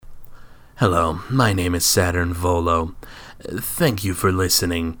Hello, my name is Saturn Volo. Thank you for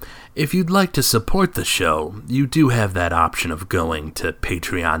listening. If you'd like to support the show, you do have that option of going to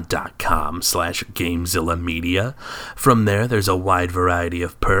patreon.com/GamezillaMedia. From there, there's a wide variety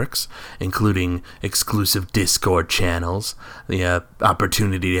of perks, including exclusive Discord channels, the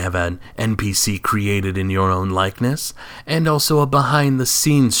opportunity to have an NPC created in your own likeness, and also a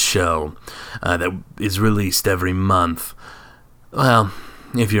behind-the-scenes show that is released every month. Well,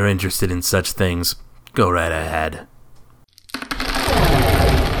 if you're interested in such things, go right ahead.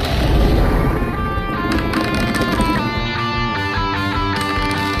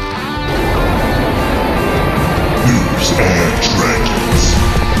 Noobs and Dragons.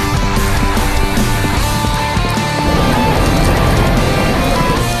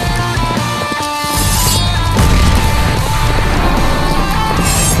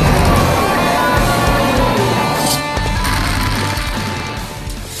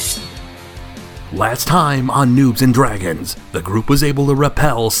 Last time on Noobs and Dragons, the group was able to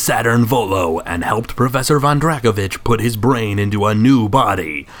repel Saturn Volo and helped Professor Von Drakovich put his brain into a new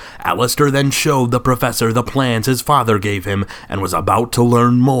body. Alistair then showed the professor the plans his father gave him and was about to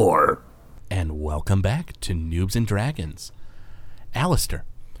learn more. And welcome back to Noobs and Dragons. Alistair,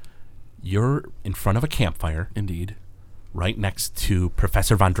 you're in front of a campfire. Indeed. Right next to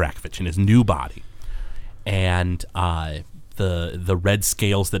Professor Von Drakovich in his new body. And the red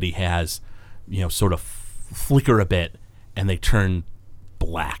scales that he has, sort of flicker a bit, and they turn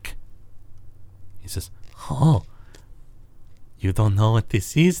black. He says, "Oh, you don't know what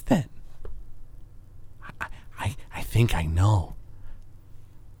this is then?" I think I know.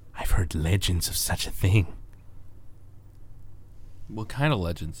 I've heard legends of such a thing. What kind of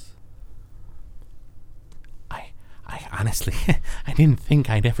legends? I honestly, I didn't think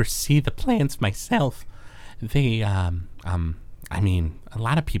I'd ever see the plans myself. They, a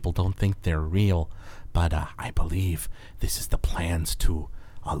lot of people don't think they're real, but I believe this is the plans to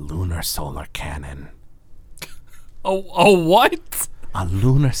a lunar solar cannon. Oh, what? A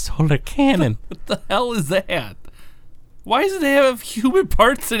lunar solar cannon. What the hell is that? Why does it have human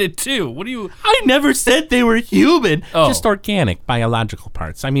parts in it too? What do you? I never said they were human. Oh. Just organic, biological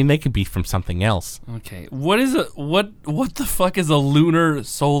parts. I mean, they could be from something else. Okay, what is it? What the fuck is a lunar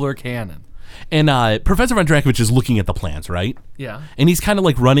solar cannon? And Professor Von Drakovich is looking at the plans, right? Yeah. And he's kind of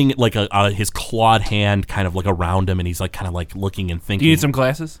like running like his clawed hand kind of like around him, and he's like kind of like looking and thinking. Do you need some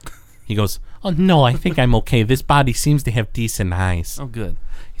glasses? He goes, "Oh no, I think I'm okay. This body seems to have decent eyes." Oh, good.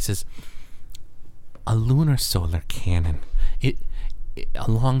 He says, "A lunar solar cannon. It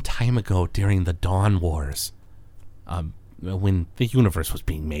a long time ago during the Dawn Wars, when the universe was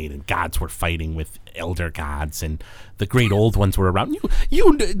being made and gods were fighting with elder gods and the great old ones were around.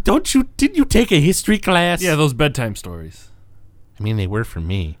 Didn't you take a history class?" Yeah, those bedtime stories. I mean, they were for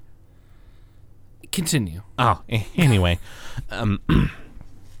me. Continue. Oh, anyway,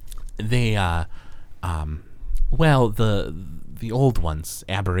 they the old ones,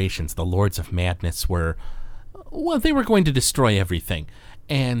 aberrations, the Lords of Madness they were going to destroy everything.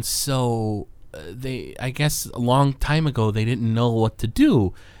 And so I guess a long time ago, they didn't know what to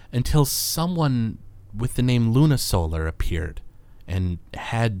do until someone with the name Lunasolar appeared and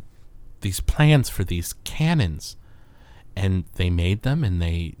had these plans for these cannons. And they made them, and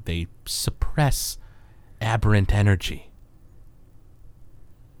they suppress aberrant energy.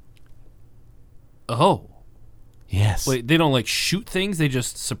 Oh. Yes. Wait, they don't shoot things? They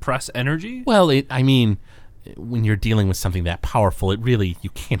just suppress energy? Well, when you're dealing with something that powerful, you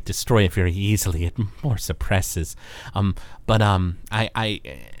can't destroy it very easily. It more suppresses. But I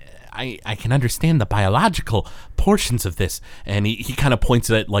can understand the biological portions of this. And he kind of points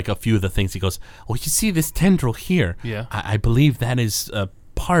at a few of the things. He goes, "Oh, you see this tendril here? Yeah. I believe that is a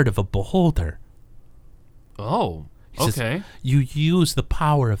part of a beholder." Oh, He says, okay. "You use the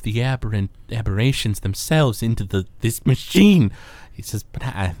power of the aberrations themselves into this machine." He says, "But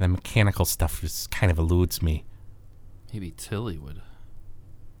the mechanical stuff just kind of eludes me." Maybe Tilly would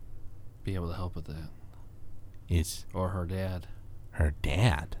be able to help with that. Or her dad. Her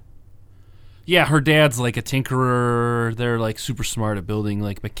dad? Yeah, her dad's a tinkerer. They're super smart at building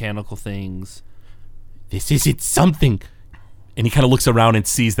mechanical things. This isn't something. And he kind of looks around and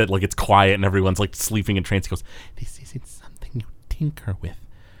sees that it's quiet and everyone's sleeping in trance. He goes, "This isn't something you tinker with.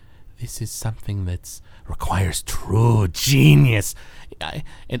 This is something that requires true genius,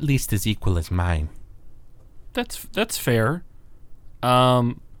 at least as equal as mine." That's fair.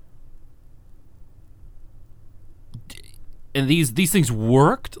 And these things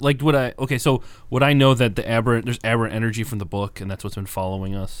worked? Would I know that there's aberrant energy from the book, and that's what's been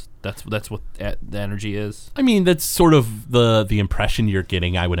following us? That's what the energy is? I mean, that's sort of the impression you're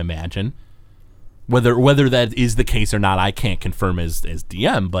getting, I would imagine. Whether that is the case or not, I can't confirm as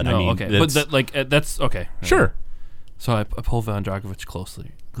DM. But I mean, okay, but that's okay. Sure. So I pull Von Dragovich closer to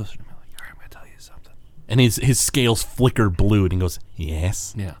me. Like, I'm gonna tell you something. And his scales flicker blue, and he goes,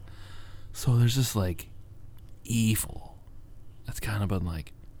 "Yes." Yeah. So there's this like evil that's kind of been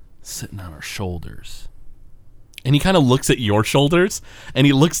like sitting on our shoulders. And he kind of looks at your shoulders, and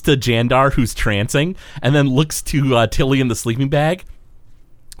he looks to Jandar, who's trancing, and then looks to Tilly in the sleeping bag.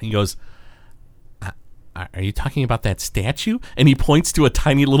 He goes, "Are you talking about that statue?" And he points to a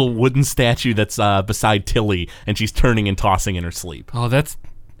tiny little wooden statue that's beside Tilly, and she's turning and tossing in her sleep. Oh, that's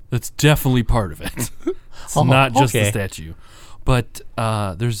definitely part of it. It's not just the statue, but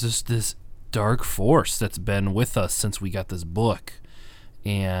there's this dark force that's been with us since we got this book,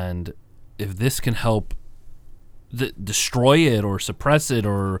 and if this can help destroy it or suppress it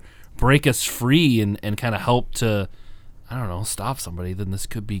or break us free and kind of help to, I don't know, stop somebody, then this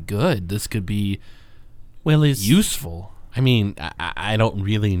could be good. This could be useful. I mean, I don't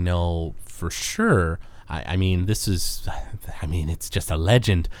really know for sure. I mean, this is, I mean, it's just a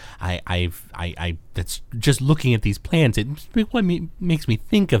legend. That's just looking at these plans. What makes me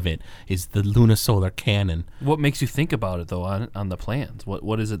think of it is the lunisolar cannon. What makes you think about it though on the plans?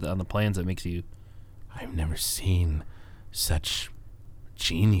 What is it on the plans that makes you? I've never seen such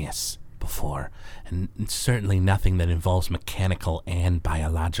genius before, and certainly nothing that involves mechanical and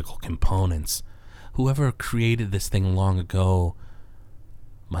biological components. Whoever created this thing long ago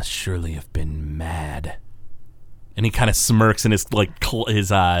must surely have been mad. And he kind of smirks, and his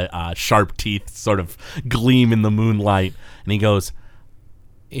sharp teeth sort of gleam in the moonlight. And he goes,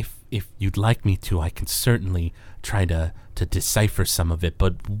 "If you'd like me to, I can certainly try to decipher some of it.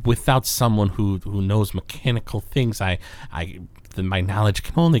 But without someone who knows mechanical things, my knowledge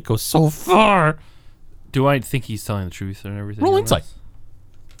can only go so far." Do I think he's telling the truth and everything? Roll insight.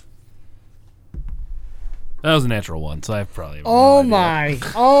 That was a natural one, so I probably. Oh my!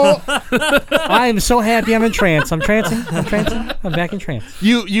 Oh, I am so happy. I'm in trance. I'm trancing. I'm back in trance.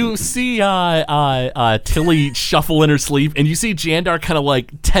 You see Tilly shuffle in her sleep, and you see Jandar kind of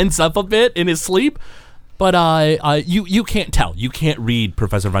like tense up a bit in his sleep. But you can't tell. You can't read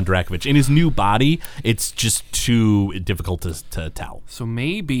Professor Von Dragovich. In his new body, it's just too difficult to tell. So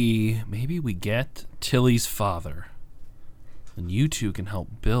maybe we get Tilly's father, and you two can help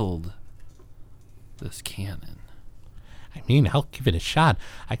build this cannon. I mean, I'll give it a shot.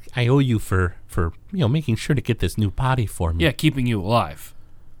 I owe you for making sure to get this new body for me. Yeah, keeping you alive.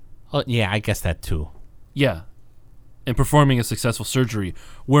 Oh, yeah, I guess that too. Yeah, and performing a successful surgery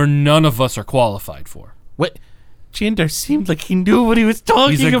where none of us are qualified for. What? Jandar seemed like he knew what he was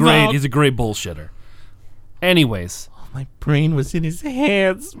talking about. He's a great bullshitter. Anyways. Oh, my brain was in his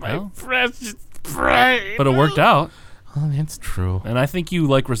hands. My precious brain. But it worked out. Oh, that's true. And I think you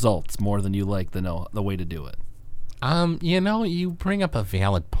like results more than you like the way to do it. You bring up a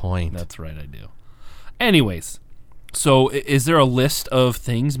valid point. That's right, I do. Anyways, so is there a list of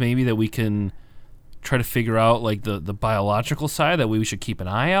things maybe that we can try to figure out, like the biological side that we should keep an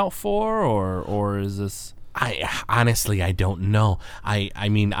eye out for, or is this? I don't know. I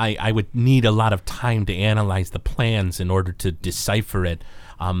mean, I would need a lot of time to analyze the plans in order to decipher it.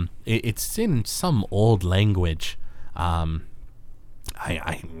 It's in some old language.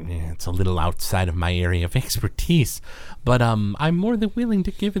 It's a little outside of my area of expertise, but I'm more than willing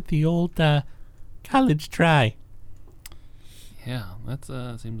to give it the old college try. Yeah, that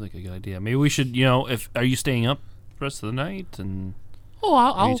seems like a good idea. Maybe we should, are you staying up the rest of the night? And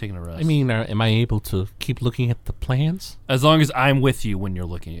are you taking a rest? I mean, am I able to keep looking at the plans? As long as I'm with you when you're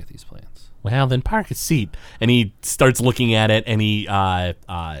looking at these plans. Well, then park a seat. And he starts looking at it, and he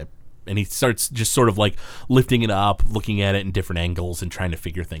starts just sort of like lifting it up, looking at it in different angles and trying to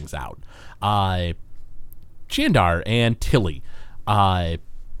figure things out. Jandar and Tilly,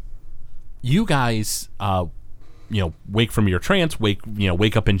 you guys, wake from your trance,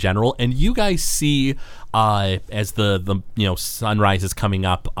 wake up in general, and you guys see, as the sunrise is coming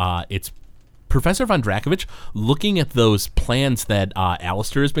up, it's Professor Von Dragovich looking at those plans that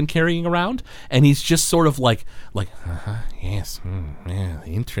Alistair has been carrying around, and he's just sort of like yes, yeah,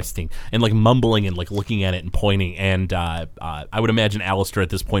 interesting, and like mumbling and like looking at it and pointing, and I would imagine Alistair at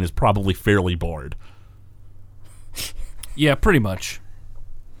this point is probably fairly bored. Yeah, pretty much.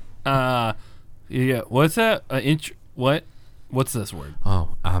 Yeah, what's that? What? What's this word?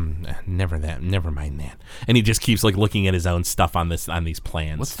 Oh, never mind that. And he just keeps like looking at his own stuff on these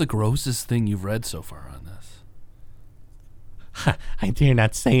plans. What's the grossest thing you've read so far on this? I dare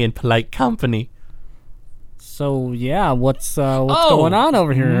not say in polite company. So yeah, what's going on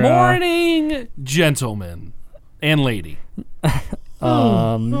over here? Morning, gentlemen and lady.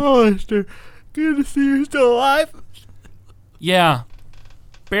 Alistair, Good to see you're still alive. Yeah,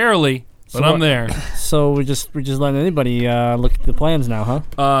 barely, but So I'm what- there. So we're just letting anybody look at the plans now,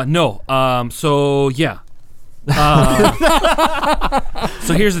 huh? No. So yeah.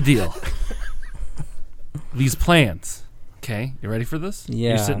 So here's the deal. These plans. Okay, you ready for this? Yeah.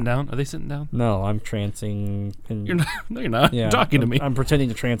 You're sitting down. Are they sitting down? No, I'm trancing. And You're not. No, you're not. Yeah, You're talking to I'm- me. I'm pretending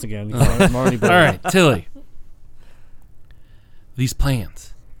to trance again. Because I'm already All right, Tilly. These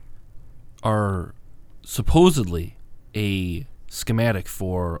plans are supposedly a schematic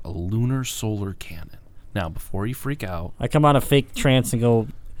for a lunar solar cannon. Now, before you freak out, I come out of fake trance and go,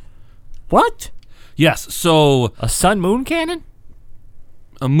 what? yes. So A sun-moon cannon?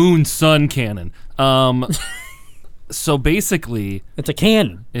 a moon-sun cannon. So basically, It's a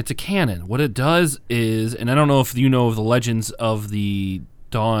cannon. it's a cannon. What it does is, and I don't know if you know of the legends of the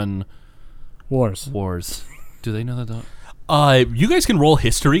Dawn Wars. Wars. Do they know the Dawn? You guys can roll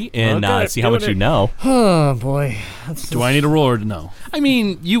history and Okay, see how much you know. Oh, boy. Do I need to roll or no? I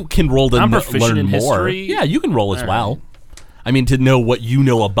mean, you can roll to I'm learn proficient in more. history. Yeah, you can roll as All well. right. I mean, to know what you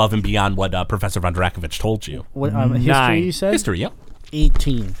know above and beyond what Professor Von Drakovich told you. What, history, 9. you said? History, yep.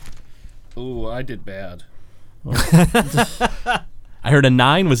 18. Ooh, I did bad. I heard a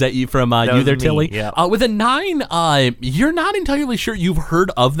 9. Was that you from you was there, me, Tilly? yeah. With a 9, you're not entirely sure. You've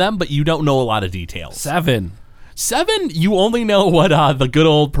heard of them, but you don't know a lot of details. 7. 7, you only know what the good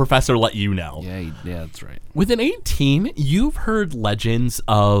old professor let you know. Yeah, that's right. With an 18, you've heard legends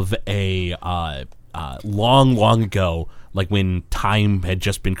of a long, long ago, like when time had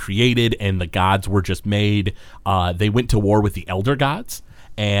just been created and the gods were just made. They went to war with the elder gods,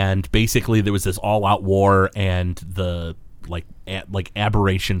 and basically there was this all-out war, and the like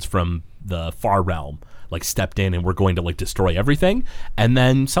aberrations from the far realm like stepped in and were going to like destroy everything, and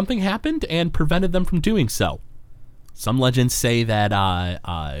then something happened and prevented them from doing so. Some legends say that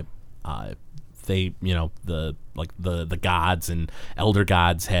they, the gods and elder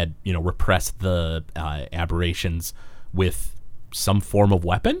gods had, repressed the aberrations with some form of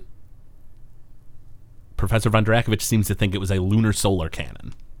weapon. Professor Von Drakovich seems to think it was a lunar solar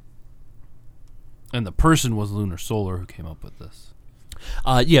cannon. And the person was Lunar Solar who came up with this.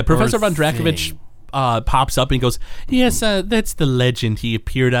 Professor Or Von Drakovich thing. pops up and he goes, yes, that's the legend. He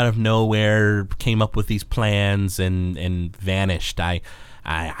appeared out of nowhere, came up with these plans, and vanished. I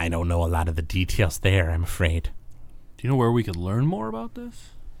don't know a lot of the details there, I'm afraid. Do you know where we could learn more about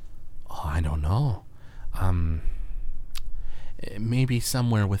this? Oh, I don't know. Maybe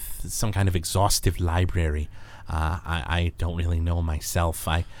somewhere with some kind of exhaustive library. I don't really know myself.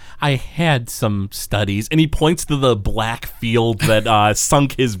 I had some studies, and he points to the black field that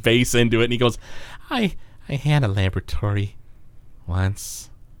sunk his base into it, and he goes, I had a laboratory once.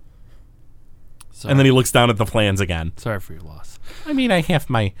 Sorry. And then he looks down at the plans again. Sorry for your loss. I mean, I have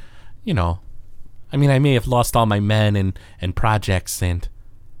my, I may have lost all my men and projects and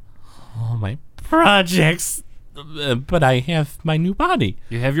all my projects, but I have my new body.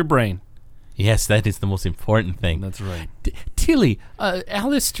 You have your brain. Yes, that is the most important thing. That's right. Tilly,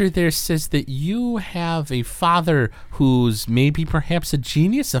 Alistair there says that you have a father who's maybe perhaps a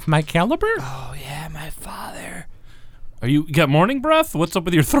genius of my caliber? Oh, yeah, my father. You got morning breath? What's up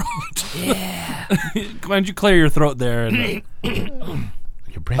with your throat? Yeah. Why don't you clear your throat there? And,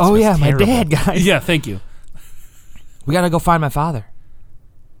 Your breath Oh, smells yeah, my terrible. dad, guys. yeah, thank you. We got to go find my father.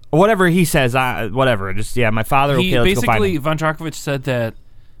 Whatever he says, whatever. Just, my father. He Okay, let's go find basically, him. Von Drakovich said that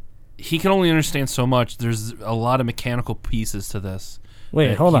he can only understand so much. There's a lot of mechanical pieces to this. Wait,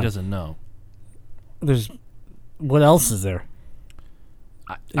 that hold he on. doesn't know. What else is there?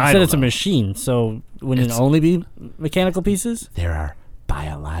 I You said don't it's a know. machine, so wouldn't it only be mechanical pieces? There are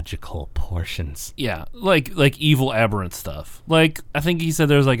biological portions. Yeah, like evil aberrant stuff. Like I think he said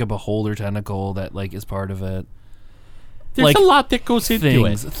there's like a beholder tentacle that like is part of it. There's Like, a lot that goes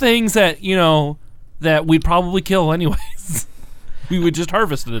into Things that that we'd probably kill anyways. We would just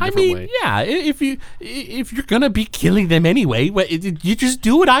harvest it a I different mean, way. yeah, if you're gonna be killing them anyway, you just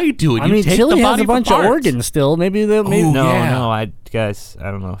do what I do. And I you mean, take Tilly the has body a bunch of apart. organs still. Maybe they'll. Maybe, Ooh, No, yeah. no, I guess I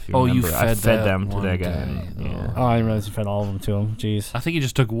don't know if you Oh, you remember. I fed fed that them to one that guy. day. Yeah. Oh, I didn't realize you fed all of them to him. Jeez. I think he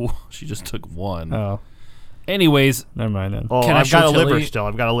just took. She just took one. Oh, Anyways, never mind then. Oh, Can I I've show got a liver Tilly- still.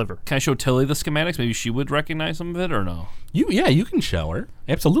 I've got a liver. can I show Tilly the schematics? Maybe she would recognize some of it, or no? You can show her.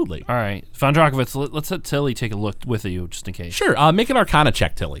 Absolutely. All right, Von Drakovich, let's let Tilly take a look with you just in case. Sure. Make an Arcana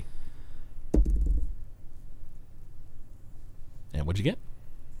check, Tilly. And what'd you get?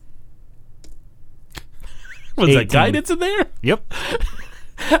 Was that 18. guidance in there? Yep.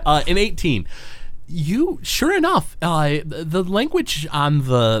 An 18. Sure enough, the language on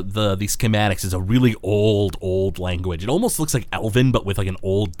the schematics is a really old language. It almost looks like Elven, but with like an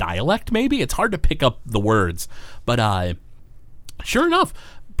old dialect. Maybe it's hard to pick up the words, but sure enough,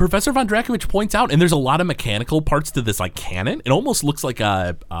 Professor von Drakovich points out, and there's a lot of mechanical parts to this like cannon. It almost looks like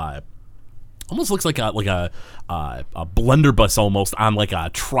a blunderbuss almost on like a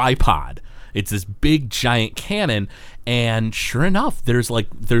tripod. It's this big giant cannon, and sure enough, there's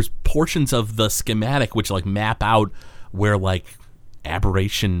portions of the schematic which like map out where like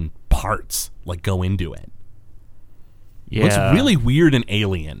aberration parts like go into it. Yeah. Looks really weird and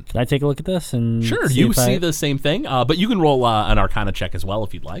alien. Can I take a look at this? And Sure, you see the same thing, but you can roll an Arcana check as well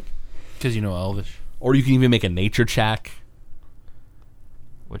if you'd like, Because you know Elvish. or you can even make a nature check.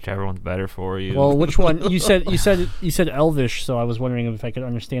 Whichever one's better for you. Well, which one? You said Elvish, so I was wondering if I could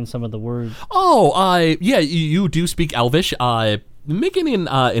understand some of the words. Oh, yeah, you do speak Elvish. Make an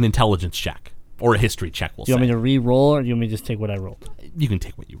intelligence check or a history check. We'll Do you say. want me to re-roll, or do you want me to just take what I rolled? You can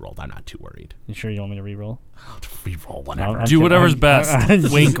take what you rolled. I'm not too worried. You sure you want me to re-roll? Re-roll whatever. I'm Do kidding. whatever's best.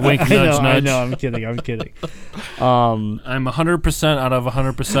 Wink, wink, nudge, I nudge. know. I'm kidding. I'm I'm 100% out of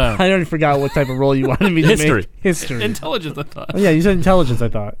 100%. I already forgot what type of roll you wanted me to History. make. History. Intelligence, I thought. Oh, yeah, you said intelligence, I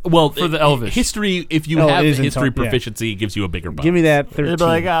thought. Well, For the Elvish. history. If you Oh, have it is history yeah. proficiency, it gives you a bigger bonus. Give me that 13. be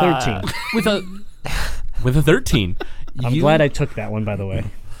like, 13. with a 13. I'm glad I took that one, by the way.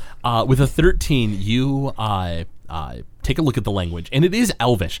 With a 13, you take a look at the language, and it is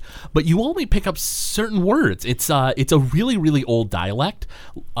Elvish, but you only pick up certain words. It's a really, really old dialect.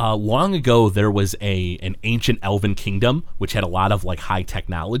 Long ago, there was an ancient Elven kingdom which had a lot of like high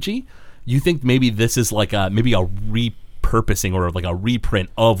technology. You think maybe this is like a repurposing or like a reprint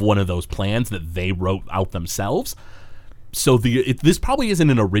of one of those plans that they wrote out themselves. So this probably isn't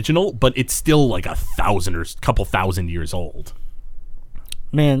an original, but it's still like 1,000 or couple thousand years old.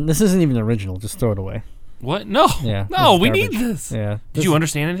 Man, this isn't even original. Just throw it away. What? No. Yeah, No, this we is need garbage. this. Yeah. Did you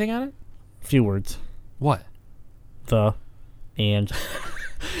understand anything on it? A few words. What? The, and...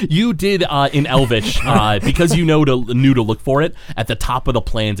 You did in Elvish because you knew to look for it. At the top of the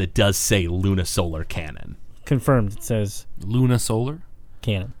plans, it does say Luna Solar Cannon. Confirmed. It says Luna Solar?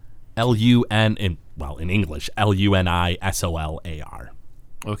 cannon. L-U-N, in English, L-U-N-I-S-O-L-A-R.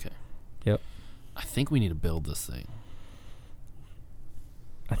 Okay. Yep. I think we need to build this thing.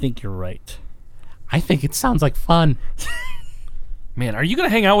 I think you're right. I think it sounds like fun. Man, are you going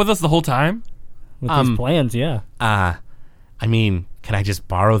to hang out with us the whole time? With these plans, yeah. I mean, can I just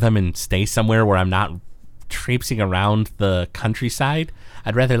borrow them and stay somewhere where I'm not traipsing around the countryside?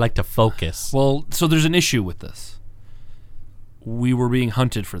 I'd rather like to focus. Well, so there's an issue with this. We were being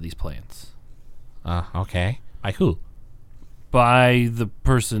hunted for these plans. Okay. By who? By the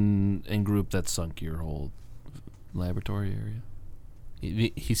person and group that sunk your whole laboratory area.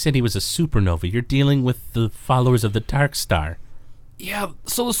 He said he was a supernova. You're dealing with the followers of the Dark Star. Yeah,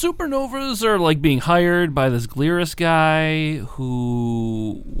 so the supernovas are like being hired by this Glyris guy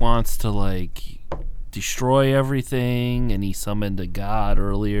who wants to like destroy everything, and he summoned a god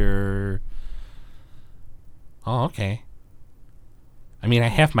earlier. Oh, okay. I mean, I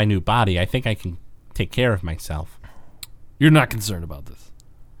have my new body. I think I can take care of myself. You're not concerned about this.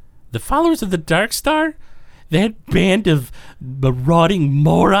 The followers of the Dark Star? That band of marauding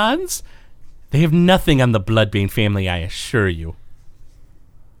morons? They have nothing on the Bloodbane family, I assure you.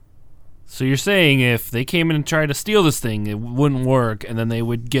 So you're saying if they came in and tried to steal this thing, it wouldn't work, and then they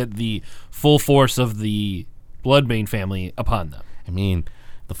would get the full force of the Bloodbane family upon them? I mean,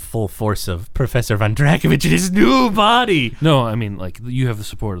 the full force of Professor von Drakovich in his new body. No, I mean, like, you have the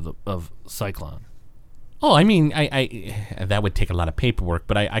support of Cyclone. Oh, I mean, I that would take a lot of paperwork,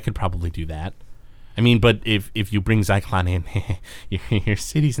 but I could probably do that. I mean, but if you bring Zyklon in, your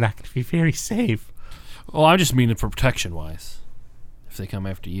city's not going to be very safe. Well, I just mean it for protection-wise. If they come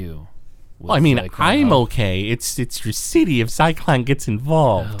after you. Well, I mean, Cyclone I'm out. okay. It's your city if Zyklon gets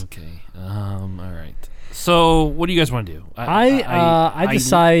involved. Okay. All right. So, what do you guys want to do? I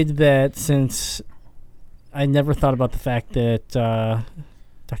decide that since I never thought about the fact that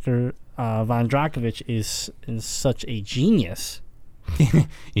Dr. Von Drakovich is such a genius,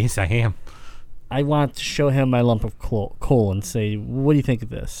 Yes, I am. I want to show him my lump of coal and say, what do you think of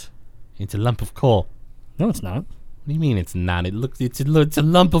this? It's a lump of coal. No, it's not. What do you mean it's not? It's a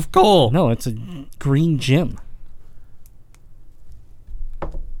lump of coal. No, it's a green gem.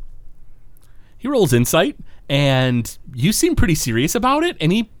 He rolls insight, and you seem pretty serious about it,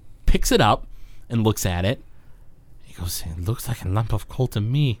 and he picks it up and looks at it. He goes, it looks like a lump of coal to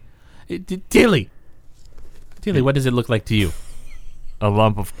me. Dilly, what does it look like to you? A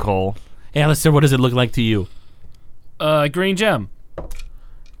lump of coal. Alistair, what does it look like to you? Green gem.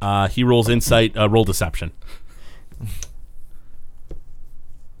 He rolls insight. Roll deception.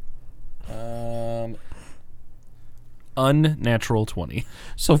 Unnatural 20.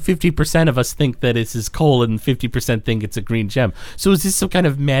 So 50% of us think that it's his coal, and 50% think it's a green gem. So is this some kind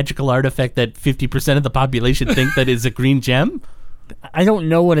of magical artifact that 50% of the population think that is a green gem? I don't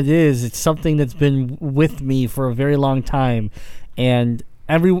know what it is. It's something that's been with me for a very long time, and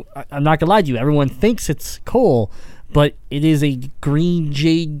I'm not gonna lie to you. Everyone thinks it's coal, but it is a green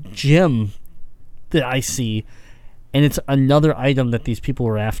jade gem that I see, and it's another item that these people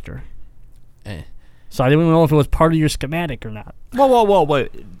were after. So I didn't know if it was part of your schematic or not. Whoa.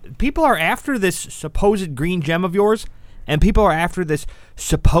 People are after this supposed green gem of yours, and people are after this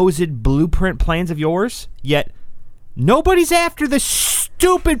supposed blueprint plans of yours, yet nobody's after this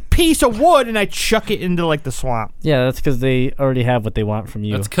stupid piece of wood, and I chuck it into, like, the swamp. Yeah, that's because they already have what they want from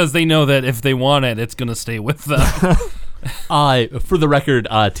you. That's because they know that if they want it, it's going to stay with them. For the record,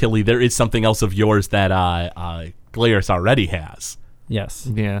 Tilly, there is something else of yours that Glaris already has. Yes.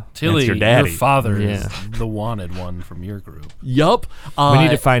 Yeah. Tilly, your daddy. your father is the wanted one from your group. Yup. We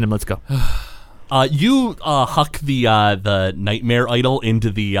need to find him. Let's go. You huck the nightmare idol into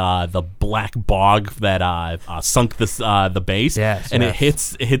the black bog that sunk the base, and it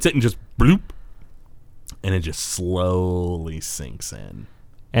hits it and just bloop, and it just slowly sinks in.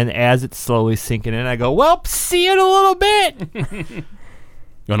 And as it's slowly sinking in, I go, "Well, see you in a little bit." You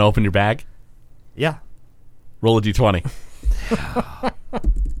want to open your bag? Yeah. Roll a d20.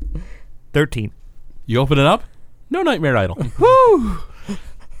 13. You open it up. No nightmare idol. Woo!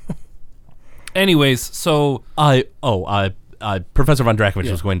 Anyways, so Professor Von Drakovich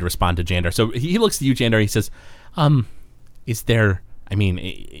was going to respond to Jandar. So he looks at you, Jandar. He says, is there, I mean,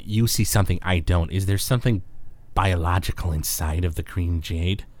 you see something I don't. Is there something biological inside of the green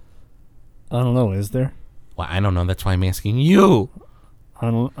jade? I don't know. Is there? Well, I don't know. That's why I'm asking you. I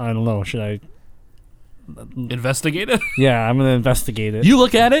don't know. Should I investigate it? Yeah, I'm gonna investigate it. You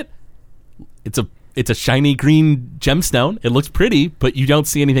look at it. It's a shiny green gemstone. It looks pretty, but you don't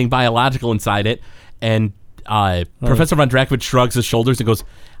see anything biological inside it. And Professor Von Drakovich shrugs his shoulders and goes,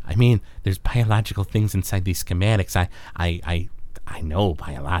 I mean, there's biological things inside these schematics. I know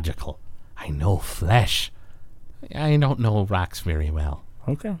biological. I know flesh. I don't know rocks very well.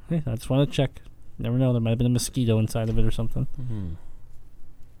 Okay. Hey, I just want to check. Never know. There might have been a mosquito inside of it or something. Mm-hmm.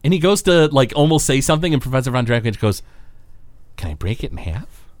 And he goes to, like, almost say something, and Professor Von Drakovich goes, can I break it in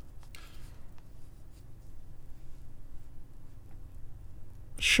half?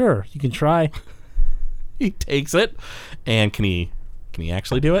 Sure, you can try. He takes it, and can he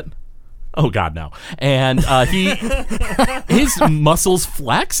actually do it? Oh God, no! And his muscles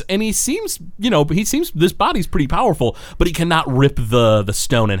flex, and he seems this body's pretty powerful, but he cannot rip the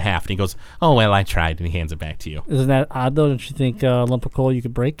stone in half. And he goes, "Oh well, I tried," and he hands it back to you. Isn't that odd though? Don't you think a lump of coal you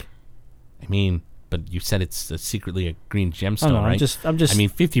could break? I mean, but you said it's secretly a green gemstone, right? I'm just. I mean,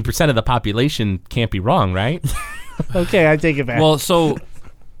 50% of the population can't be wrong, right? Okay, I take it back. Well, so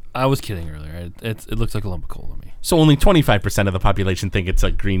I was kidding earlier. It looks like a lump of coal to me. So only 25% of the population think it's a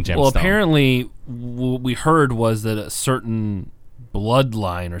green gemstone. Well, apparently, what we heard was that a certain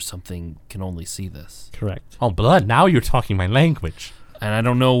bloodline or something can only see this. Correct. Oh, blood! Now you're talking my language. And I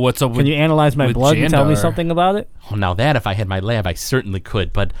don't know what's up with. Can you analyze my blood and tell me something about it? Oh, now that if I had my lab, I certainly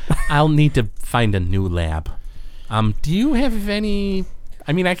could, but I'll need to find a new lab. Do you have any?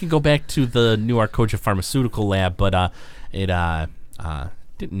 I mean, I could go back to the New Arcoja Pharmaceutical Lab, but it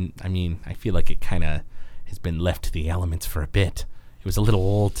didn't. I mean, I feel like it kind of has been left to the elements for a bit. It was a little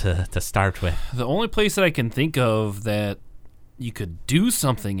old to start with. The only place that I can think of that you could do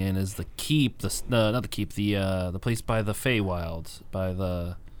something in is the keep. Not the keep. The place by the Feywild, by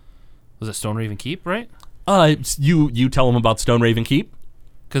the. Was it Stone Raven Keep, right? You tell them about Stone Raven Keep,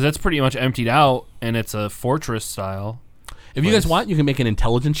 because that's pretty much emptied out, and it's a fortress style. If you guys want, you can make an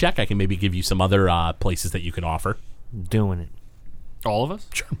intelligence check. I can maybe give you some other places that you can offer. Doing it. All of us?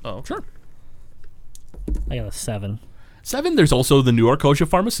 Sure. Oh, sure. I got a 7. 7. There's also the New Arcoja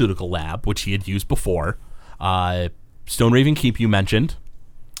Pharmaceutical Lab, which he had used before. Stone Raven Keep you mentioned.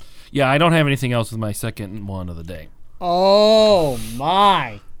 Yeah, I don't have anything else with my second one of the day. Oh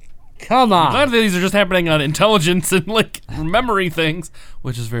my! Come on! A lot of these are just happening on intelligence and like remembering things,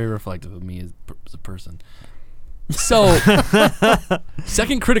 which is very reflective of me as a person. So,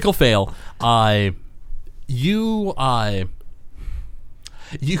 second critical fail. You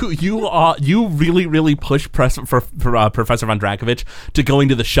really push Professor Von Drakovich to go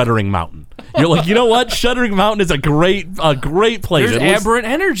into the Shuddering Mountain. You're like, you know what? Shuddering Mountain is a great place. There's aberrant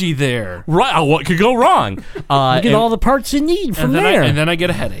energy there. Right. What could go wrong? You get all the parts you need from there. And then I get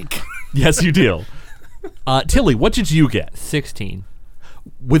a headache. Yes, you do. Tilly, what did you get? 16.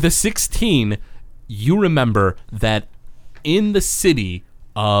 With a 16, you remember that in the city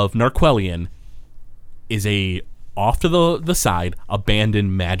of Narquelion is a off to the side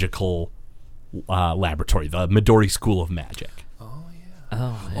abandoned magical laboratory, the Midori School of Magic.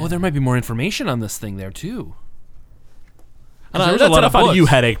 Oh, there might be more information on this thing there too. That's enough out of you,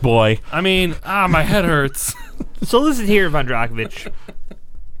 headache boy. I mean, my head hurts. So listen here, Vondrakovich.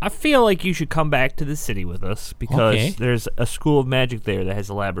 I feel like you should come back to the city with us because there's a school of magic there that has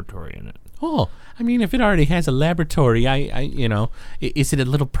a laboratory in it. Oh, I mean, if it already has a laboratory, is it a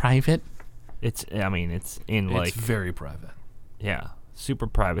little private? It's in It's very private. Yeah, super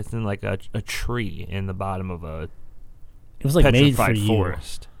private. It's in like a tree in the bottom of a It was like made for petrified you.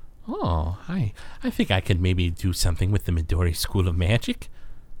 forest. Oh, I think I could maybe do something with the Midori School of Magic.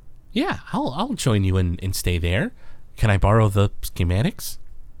 Yeah, I'll join you and stay there. Can I borrow the schematics?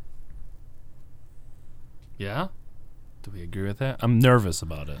 Yeah? Do we agree with that? I'm nervous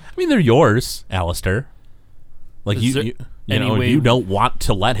about it. I mean, they're yours, Alistair. Like Is there you any know, way- if you don't want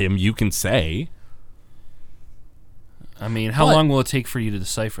to let him, you can say. I mean, how But- long will it take for you to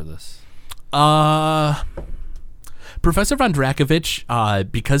decipher this? Professor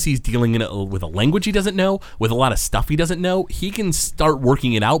Vondrakovich, because he's dealing with a language he doesn't know, with a lot of stuff he doesn't know, he can start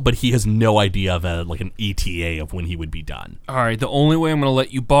working it out, but he has no idea of an ETA of when he would be done. All right, the only way I'm going to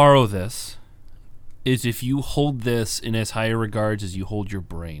let you borrow this is if you hold this in as high regards as you hold your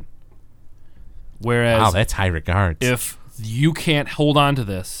brain. Whereas Wow, that's high regards. if you can't hold on to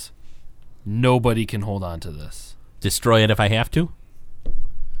this, nobody can hold on to this. Destroy it if I have to?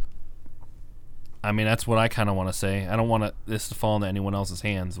 I mean, that's what I kind of want to say. I don't want this to fall into anyone else's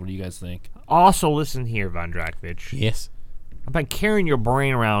hands. What do you guys think? Also, listen here, Vondrakovich. Yes. I've been carrying your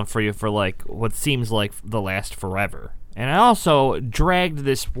brain around for you for like what seems like the last forever. And I also dragged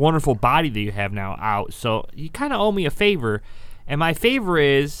this wonderful body that you have now out, so you kind of owe me a favor. And my favor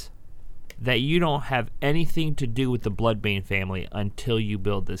is that you don't have anything to do with the Bloodbane family until you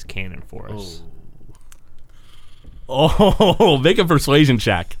build this cannon for us. Oh, make a persuasion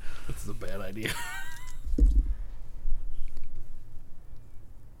check. This is a bad idea.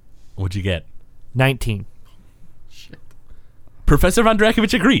 What'd you get? 19. Professor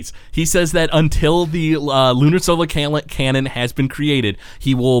Vondrakovich agrees. He says that until the Lunar Solar Cannon has been created,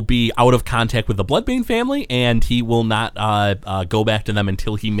 he will be out of contact with the Bloodbane family, and he will not go back to them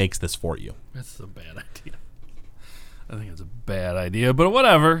until he makes this for you. That's a bad idea. I think it's a bad idea, but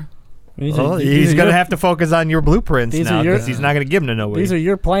whatever. These Well, are- he's these are going to your- have to focus on your blueprints these now are your- because he's not going to give them to nobody. These are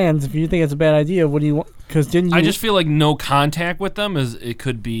your plans. If you think it's a bad idea, what do you want? Because didn't you? I just feel like no contact with them it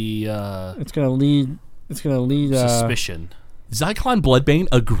could be it's gonna lead. It's gonna lead. suspicion. Zyklon Bloodbane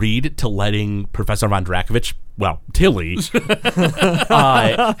agreed to letting Professor Vondrakovich, well, Tilly,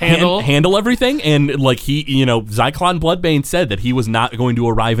 handle everything, and Zyklon Bloodbane said that he was not going to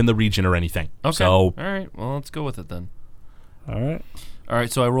arrive in the region or anything. Okay. So, All right. Well, let's go with it then. All right. All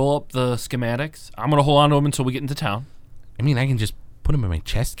right. So I roll up the schematics. I'm gonna hold on to them until we get into town. I mean, I can just put him in my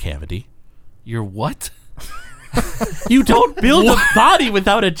chest cavity. You're what? You don't build a body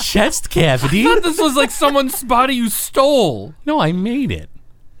without a chest cavity. I thought this was like someone's body you stole. No, I made it.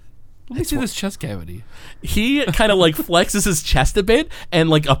 Let me see this chest cavity. He kind of like flexes his chest a bit, and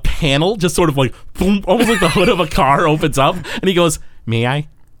like a panel just sort of like boom, almost like the hood of a car opens up, and he goes, "May I?"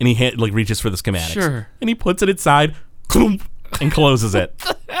 And he reaches for the schematics. Sure. And he puts it inside, boom, and closes it.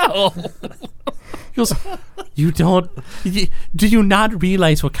 Hell. He goes, do you not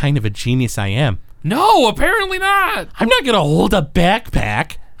realize what kind of a genius I am? No, apparently not. I'm not gonna hold a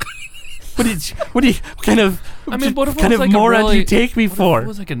backpack. What kind of What if it kind was of like a moron do really- you take me What if for? it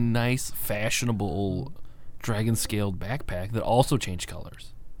was like a nice, fashionable, dragon-scaled backpack that also changed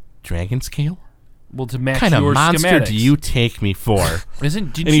colors? Dragon scale? Well, to match What kind of your monster schematics. do you take me for? Did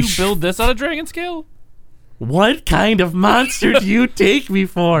And you he build this out of dragon scale? What kind of monster do you take me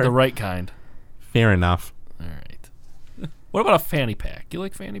for? The right kind. Fair enough. All right. What about a fanny pack? You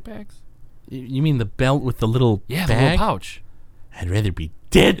like fanny packs? You mean the belt with the little Yeah, the bag? little pouch. I'd rather be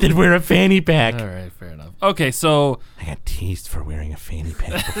dead than wear a fanny pack. All right, fair enough. Okay, so I got teased for wearing a fanny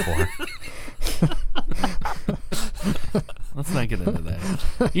pack before. let's not get into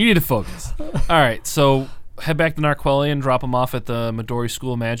that. You need to focus. All right, so head back to Narquelion, drop them off at the Midori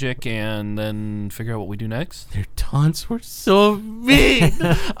School of Magic, and then figure out what we do next. Their taunts were so mean.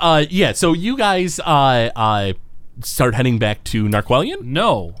 Yeah, so you guys start heading back to Narquelion?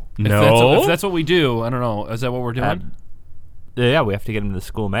 No. No? If that's what we do, I don't know. Is that what we're doing? Yeah, we have to get him to the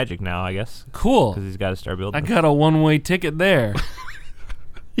school of magic now, I guess, Cool. because he's got to start building. I got a one-way ticket there.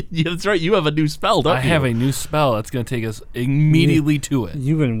 Yeah, that's right. You have a new spell, don't I you? have a new spell that's going to take us immediately to it.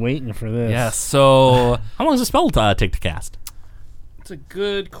 You've been waiting for this. Yes, so How long does a spell take to cast? It's a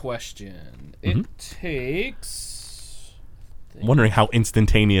good question. It takes... I'm wondering how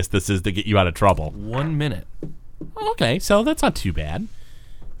instantaneous this is to get you out of trouble. 1 minute. Okay, so that's not too bad.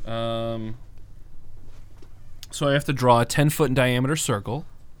 So I have to draw a 10-foot in diameter circle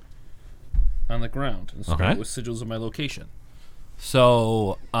on the ground and start with sigils of my location.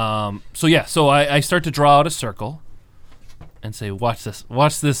 So I start to draw out a circle and say, watch this,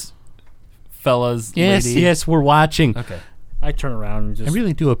 fellas, lady. Yes, we're watching. Okay. I turn around and just. I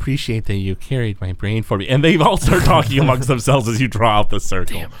really do appreciate that you carried my brain for me. And they all start talking amongst themselves as you draw out the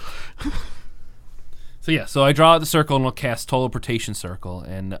circle. Damn it. So I draw out the circle and we'll cast Teleportation Circle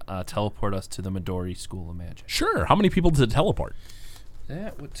and teleport us to the Midori School of Magic. Sure. How many people does it teleport?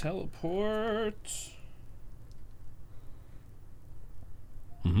 That would teleport.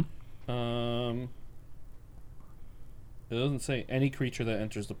 It doesn't say any creature that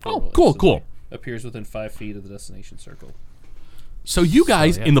enters the portal. Cool. Appears within 5 feet of the destination circle. So you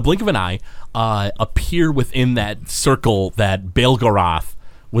guys, in the blink of an eye, appear within that circle that Baelgoroth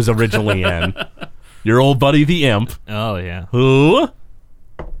was originally in. Your old buddy, the Imp. Oh, yeah. Who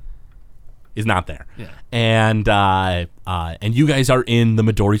is not there. Yeah. And you guys are in the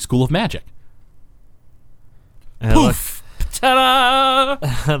Midori School of Magic. Poof! Ta-da!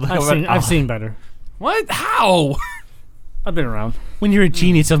 I've seen better. What? How? I've been around. When you're a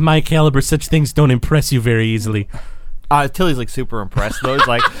genius of my caliber, such things don't impress you very easily. Tilly's like super impressed though. He's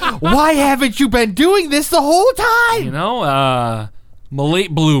like, why haven't you been doing this the whole time? You know, I'm a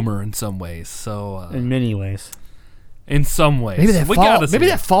late bloomer in some ways. So In many ways. in some ways, Maybe that we fall. gotta see Maybe it.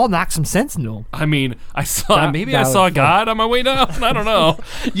 that fall knocked some sense into him. I mean, I saw That I saw was fun. God on my way down. I don't know.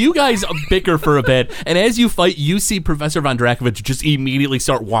 You guys bicker for a bit, and as you fight, you see Professor Von Drakovich just immediately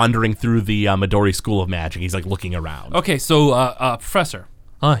start wandering through the Midori School of Magic. He's like looking around. Okay, so Professor,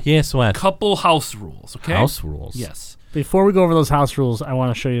 Yes, what? couple house rules. Okay, House rules. Yes. Before we go over those house rules, I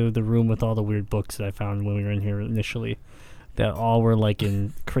want to show you the room with all the weird books that I found when we were in here initially. That all were like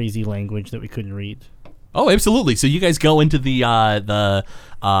in crazy language that we couldn't read. Oh, absolutely. So you guys go into the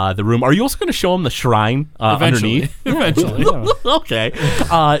room. Are you also going to show him the shrine Eventually. underneath? Eventually. Okay.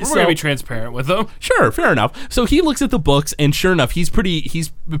 We're gonna be transparent with them. Sure, fair enough. So he looks at the books, and sure enough, he's pretty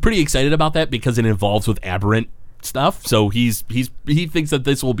excited about that because it involves with aberrant stuff. So he thinks that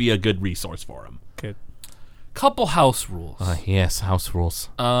this will be a good resource for him. Good. Couple house rules. Yes, house rules.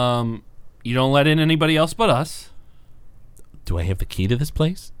 You don't let in anybody else but us. Do I have the key to this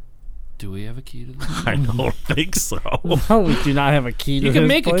place? Do we have a key to this? I don't think so. No, we do not have a key to You can this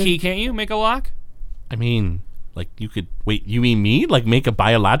make place. a key, can't you? Make a lock. I mean, like you could wait. You mean me? Like make a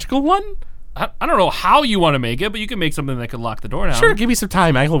biological one? I don't know how you want to make it, but you can make something that could lock the door down. Sure, give me some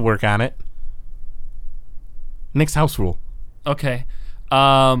time. I'll work on it. Next house rule: Okay.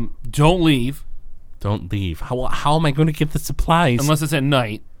 Don't leave don't leave. How am I going to get the supplies? unless it's at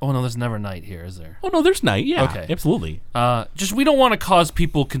night. Oh no, there's never night here, is there? Oh no, there's night. Yeah, Okay. absolutely. Just we don't want to cause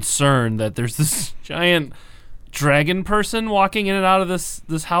people concern that there's this giant dragon person walking in and out of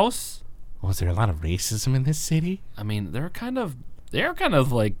this house. Was there a lot of racism in this city? I mean, they're kind of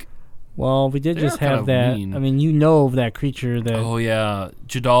like, Well, we did They're just kind have of that. mean. I mean, you know of that creature that. oh yeah,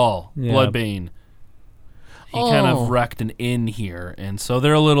 Jadal, Yeah. Bloodbane. He kind Oh. of wrecked an inn here, and so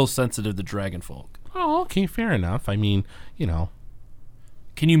they're a little sensitive to dragon folk. Oh, okay, fair enough. I mean, you know,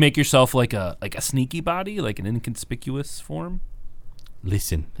 Can you make yourself like a sneaky body, like an inconspicuous form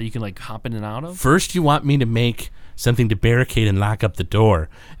listen. that you can like hop in and out of? First, you want me to make something to barricade and lock up the door.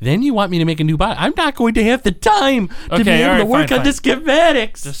 Then you want me to make a new body. I'm not going to have the time to Okay, be able all to right, work fine, on the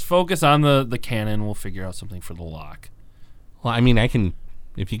schematics. Just focus on the cannon. We'll figure out something for the lock. Well, I mean, I can.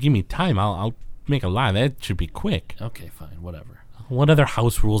 If you give me time, I'll make a lie. That should be quick. Okay, fine, whatever. What other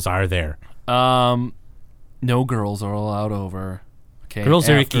house rules are there? No girls are allowed over. Okay, Girls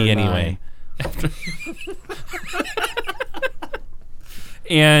are after icky anyway. 9.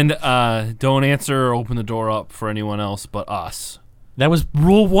 And don't answer or open the door up for anyone else but us, That was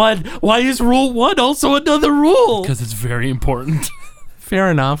rule 1. Why is rule 1 also another rule? because it's very important. Fair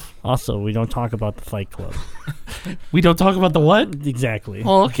enough. Also, we don't talk about the Fight Club. We don't talk about the what? Exactly.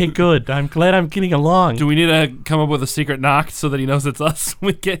 Oh, okay, good. I'm glad I'm getting along. Do we need to come up with a secret knock so that he knows it's us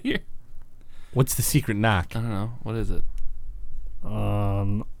when we get here? What's the secret knock? I don't know. What is it?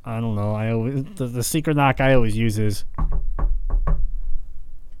 I don't know. I always the secret knock I always use is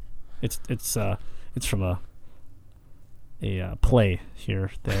it's from a play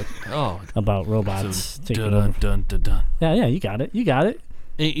here that Oh, about robots taking over. dun dun dun dun. Yeah, you got it. You got it.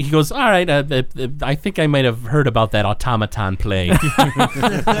 He goes, all right, I think I might have heard about that automaton play.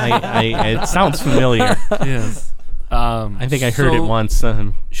 It sounds familiar. Yes. I think I heard it so once.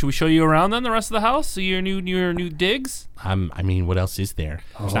 Should we show you around then the rest of the house? See your new digs? I mean, what else is there?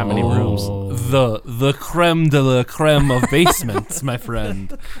 There's not many rooms. The creme de la creme of basements, my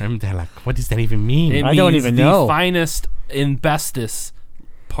friend. Creme de la. What does that even mean? It I don't means even the know. finest in bestest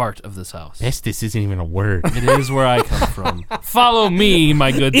part of this house. This isn't even a word. It is where I come from. Follow me,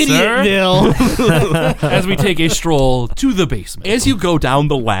 my good sir, Idiot as we take a stroll to the basement. As you go down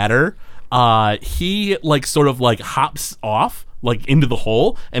the ladder, he like sort of like hops off like into the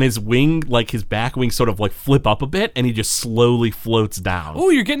hole, and his wing, like his back wing, sort of like flip up a bit, and he just slowly floats down.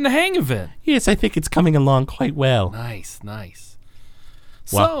 Oh, you're getting the hang of it. Yes, I think it's coming along quite well. Nice. Well,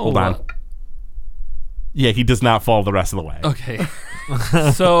 So, hold on. Yeah, he does not fall the rest of the way. Okay.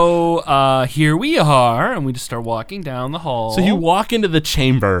 So here we are, and we just start walking down the hall. So you walk into the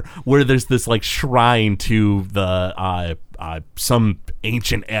chamber where there's this like shrine to the some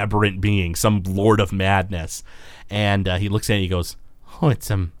ancient aberrant being, some lord of madness, and he looks at it and he goes, "Oh, it's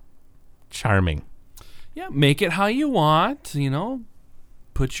charming." Yeah, make it how you want.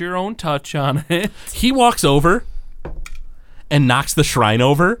 Put your own touch on it. He walks over and knocks the shrine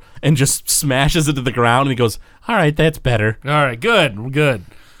over and just smashes it to the ground, and he goes, "All right, that's better." All right, good. I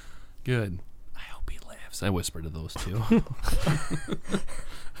hope he laughs. I whisper to those two.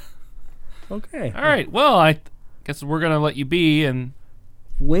 Okay. All right. Well, I guess we're gonna let you be, and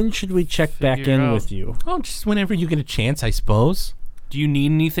When should we check back Figure in out. with you? Oh, just whenever you get a chance, I suppose. do you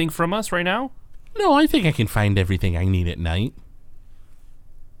need anything from us right now? No, I think I can find everything I need at night.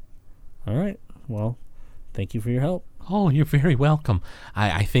 All right. Well, thank you for your help. Oh, you're very welcome.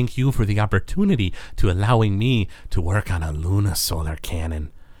 I thank you for the opportunity to allowing me to work on a Luna solar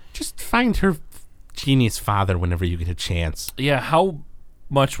cannon. Just find her genius father whenever you get a chance. Yeah. How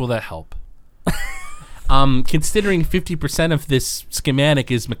much will that help? Considering 50% of this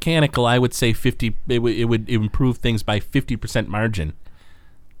schematic is mechanical, I would say 50. It would improve things by 50% margin.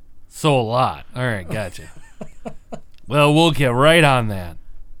 So a lot. All right, gotcha. Well, we'll get right on that.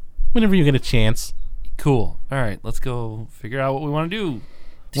 Whenever you get a chance. Cool. All right, let's go figure out what we want to do.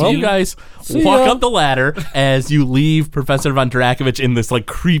 So you guys walk up the ladder as you leave Professor Von Drakovich in this like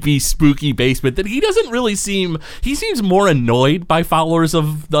creepy, spooky basement that he doesn't really seem. He seems more annoyed by followers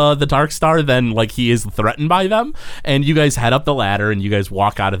of the Dark Star than like he is threatened by them. And you guys head up the ladder and you guys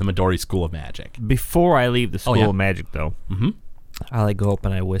walk out of the Midori School of Magic. Before I leave the School yeah. of Magic, though, I like go up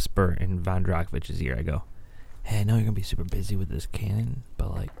and I whisper in Von Drakovich's ear. I go, "Hey, I know you're gonna be super busy with this cannon,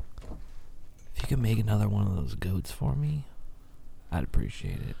 but like, if you could make another one of those goats for me, I'd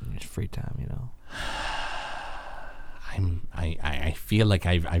appreciate it in your free time, I feel like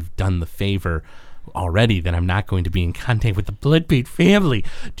I've done the favor already that I'm not going to be in contact with the Bloodbait family.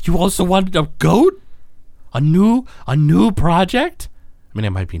 Do you also want a goat? A new project? I mean, it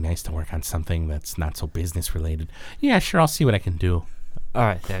might be nice to work on something that's not so business related. Yeah, sure, I'll see what I can do." All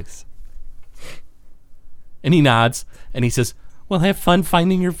right, thanks. And he nods and he says, "Well, have fun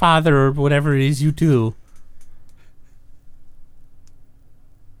finding your father or whatever it is you do."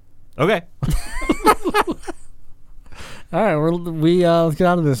 Okay. All right. Let's get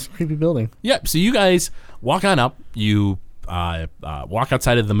out of this creepy building. Yep. So you guys walk on up. You walk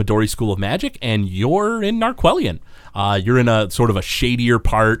outside of the Midori School of Magic, and you're in Narquelion. You're in a sort of a shadier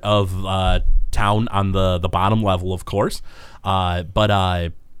part of town on the bottom level, of course.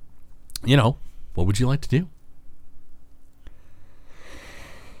 But what would you like to do?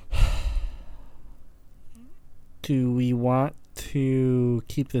 Do we want to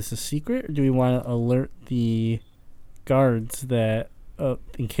keep this a secret, or do we want to alert the guards that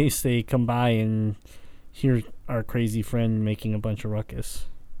in case they come by and hear our crazy friend making a bunch of ruckus,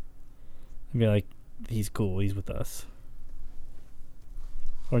 and be like, "He's cool, he's with us"?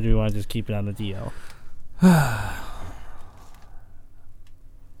 Or do we want to just keep it on the DL? I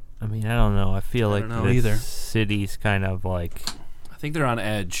mean, I don't know. I feel like don't know the either. city's kind of like. I think they're on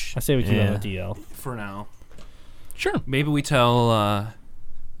edge I say we keep it Yeah. on the DL. for now. Sure. Maybe we tell.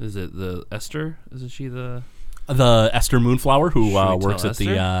 Is it the Esther? Isn't she the? The Esther Moonflower, who Should we works tell at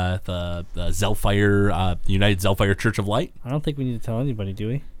the Zelfire, United Zelfire Church of Light. I don't think we need to tell anybody, do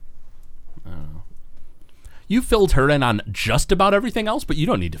we? I don't know. You filled her in on just about everything else, but you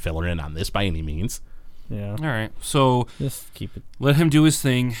don't need to fill her in on this by any means. Yeah. All right, so Just keep it. let him do his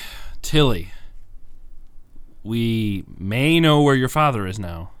thing. Tilly, we may know where your father is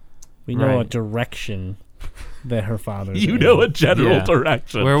now. We know a Right. direction that her father. You know a general Yeah.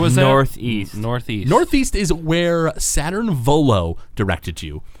 direction. Where was that? Northeast. Northeast. Northeast is where Saturn Volo directed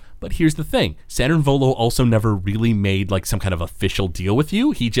you. But here's the thing. Saturn Volo also never really made like some kind of official deal with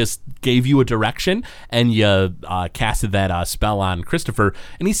you. He just gave you a direction, and you casted that spell on Christopher,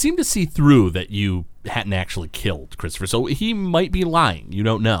 and he seemed to see through that you hadn't actually killed Christopher. So he might be lying. You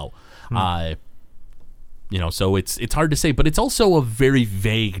don't know. So it's hard to say, but it's also a very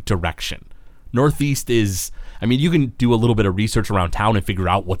vague direction. Northeast is, you can do a little bit of research around town and figure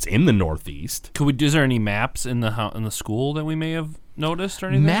out what's in the Northeast. Is there any maps in the school that we may have noticed or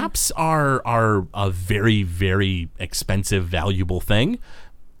anything? Maps are a very, very expensive, valuable thing.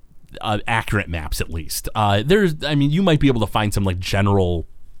 Accurate maps, at least. You might be able to find some like general,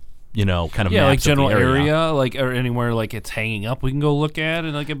 kind of maps like general of the area, like or anywhere like it's hanging up. We can go look at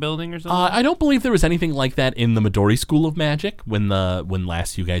in like a building or something. I don't believe there was anything like that in the Midori School of Magic when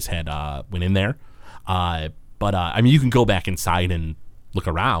last you guys had went in there. But you can go back inside and look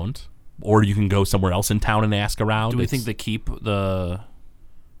around, or you can go somewhere else in town and ask around. Do we think the keep the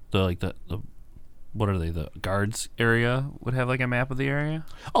what are they? The guards area would have like a map of the area.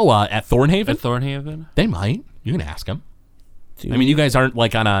 Oh, at Thornhaven. At Thornhaven, they might. You can ask them. You guys aren't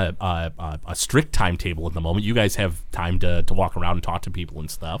like on a strict timetable at the moment. You guys have time to walk around and talk to people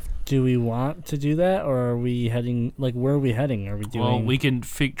and stuff. Do we want to do that, or are we heading? Like, where are we heading? Are we doing? Well, we can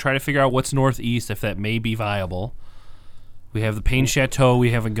try to figure out what's northeast if that may be viable. We have the Pain Chateau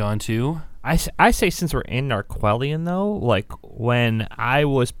we haven't gone to. I say since we're in Narquelion, though, like when I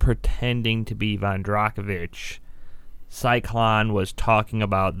was pretending to be Von Drakovich, Cyclone was talking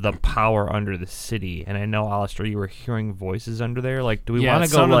about the power under the city, and I know, Alistair, you were hearing voices under there. Like, do we want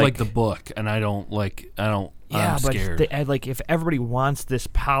to go? Sounded like the book, and I don't. Yeah, I'm scared. But if everybody wants this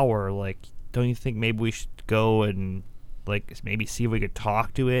power, like, don't you think maybe we should go and like maybe see if we could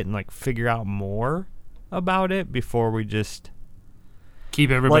talk to it and like figure out more about it before we just keep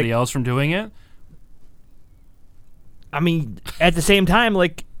everybody else from doing it? At the same time,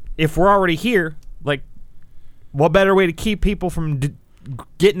 like, if we're already here, like, what better way to keep people from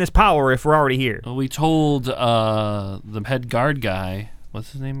getting this power if we're already here? Well, we told the head guard guy,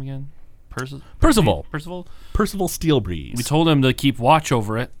 what's his name again? Percival Steelbreeze. We told him to keep watch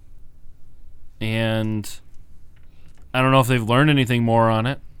over it, and I don't know if they've learned anything more on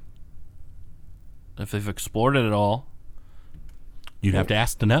it, if they've explored it at all. You'd have to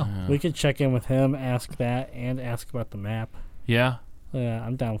ask to know. We could check in with him, ask that, and ask about the map. Yeah. Yeah,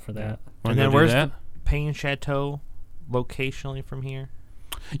 I'm down for that. And then where's the Pain Chateau locationally from here?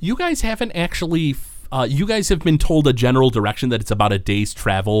 You guys haven't actually. You guys have been told a general direction that it's about a day's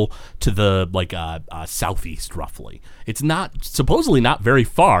travel to the southeast, roughly. It's supposedly not very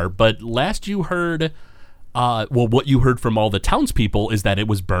far, but last you heard, what you heard from all the townspeople is that it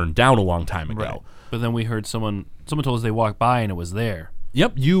was burned down a long time ago. Right. But then we heard someone told us they walked by and it was there.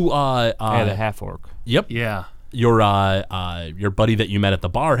 Yep, you. The half orc. Yep. Yeah. Your buddy that you met at the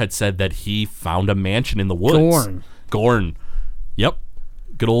bar had said that he found a mansion in the woods. Gorn. Yep.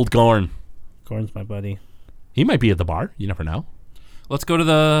 Good old Gorn. Gorn's my buddy. He might be at the bar. You never know. Let's go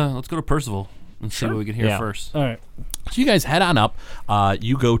to Percival and see what we can hear first. All right. So you guys head on up.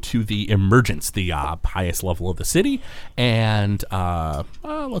 You go to the Emergence, the highest level of the city, and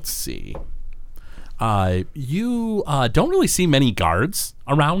let's see. You don't really see many guards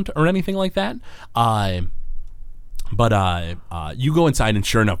around or anything like that. But you go inside, and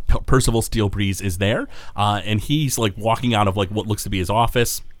sure enough, Percival Steelbreeze is there, and he's like walking out of like what looks to be his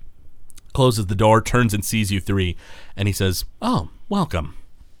office, closes the door, turns and sees you three, and he says, "Oh, welcome."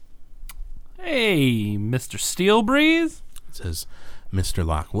 Hey, Mr. Steelbreeze. It says, "Mr.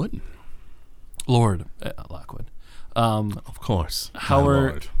 Lockwood." Lord Lockwood. Of course. How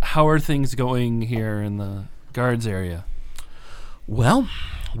are things going here in the guards area? Well,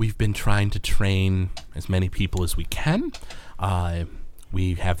 we've been trying to train as many people as we can.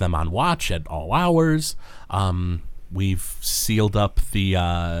 We have them on watch at all hours. We've sealed up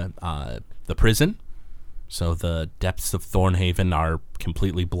the prison, so the depths of Thornhaven are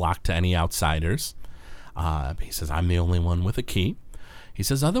completely blocked to any outsiders. He says, I'm the only one with a key. He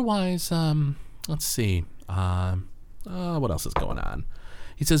says, otherwise, let's see. What else is going on?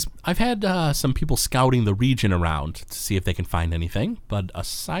 He says, I've had some people scouting the region around to see if they can find anything. But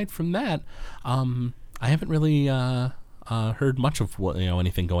aside from that, I haven't really heard much of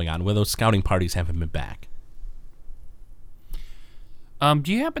anything going on, where those scouting parties haven't been back.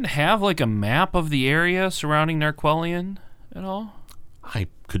 Do you happen to have like a map of the area surrounding Narquelion at all? I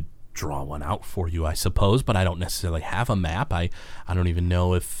could draw one out for you, I suppose, but I don't necessarily have a map. I don't even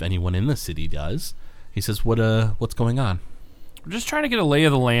know if anyone in the city does. He says, what's going on? We're just trying to get a lay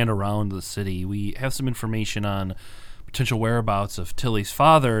of the land around the city. We have some information on potential whereabouts of Tilly's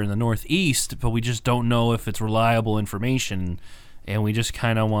father in the northeast, but we just don't know if it's reliable information, and we just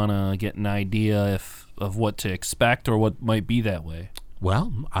kind of want to get an idea of what to expect or what might be that way.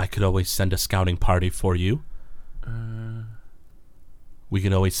 Well, I could always send a scouting party for you. We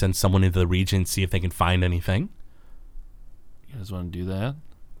could always send someone into the region and see if they can find anything. You guys want to do that?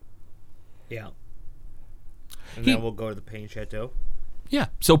 Yeah. And He- then we'll go to the Pain Chateau. Yeah.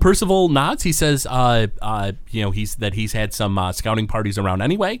 So Percival nods. He says, he's had some scouting parties around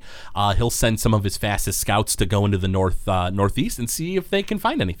anyway. He'll send some of his fastest scouts to go into the northeast and see if they can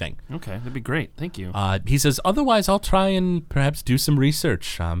find anything. Okay, that'd be great. Thank you. He says, otherwise, I'll try and perhaps do some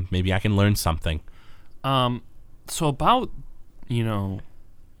research. Maybe I can learn something. So about,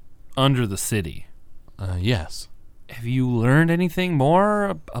 under the city, Yes. have you learned anything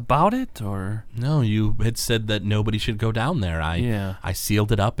more about it, or? No, you had said that nobody should go down there. I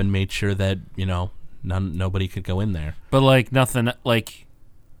sealed it up and made sure that, nobody could go in there. But nothing, you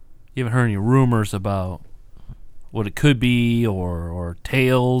haven't heard any rumors about what it could be, or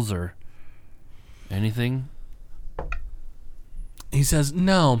tales, or anything? He says,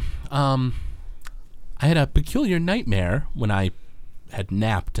 no, I had a peculiar nightmare when I had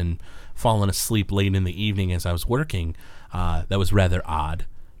napped and fallen asleep late in the evening as I was working. That was rather odd,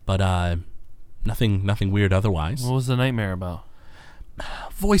 but nothing weird otherwise. What was the nightmare about?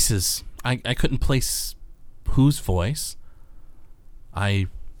 Voices. I couldn't place whose voice. I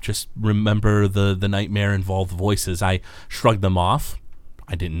just remember the nightmare involved voices. I shrugged them off.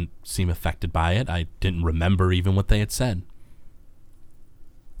 I didn't seem affected by it. I didn't remember even what they had said.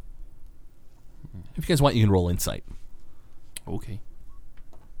 If you guys want, you can roll insight. Okay.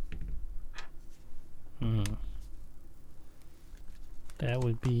 That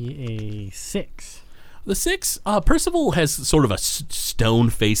would be a 6. The 6, Percival has sort of a stone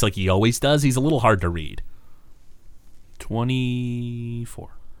face like he always does. He's a little hard to read. 24.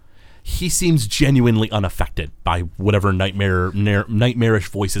 He seems genuinely unaffected by whatever nightmarish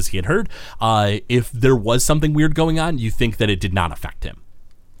voices he had heard. If there was something weird going on, you think that it did not affect him.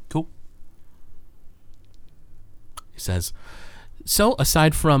 Cool. He says, so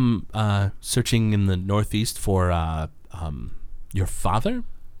aside from searching in the northeast for your father,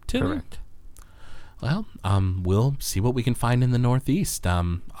 Tilly? Correct. Well, we'll see what we can find in the northeast.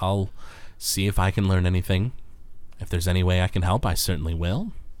 I'll see if I can learn anything. If there's any way I can help, I certainly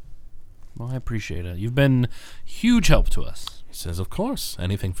will. Well, I appreciate it. You've been huge help to us. He says, of course,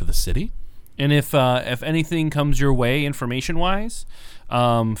 anything for the city. And if anything comes your way information-wise,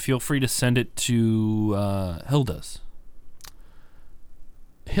 feel free to send it to Hilda's.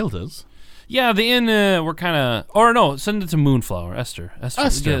 Hilda's? Yeah, the inn, we're kind of... Or no, send it to Moonflower, Esther.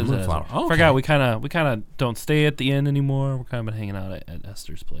 Moonflower. Okay. Forgot, we kind of don't stay at the inn anymore. We're kind of been hanging out at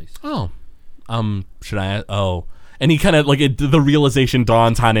Esther's place. Oh. Should I... Oh. And he kind of, the realization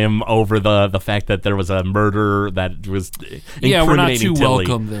dawns on him over the fact that there was a murder that was Yeah, we're not too Tilly.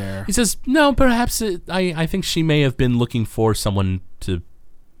 welcome there. He says, no, perhaps I think she may have been looking for someone to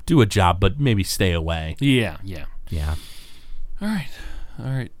do a job, but maybe stay away. Yeah. Yeah. All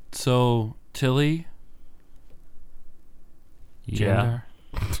right. So, Tilly? Yeah.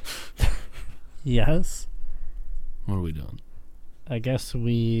 Jandar, Yes. what are we doing? I guess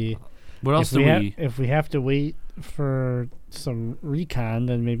we... What else if we have to wait for some recon,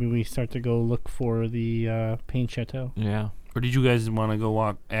 then maybe we start to go look for the Pain Chateau. Yeah. Or did you guys want to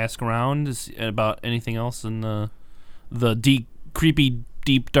go ask around about anything else in the deep, creepy,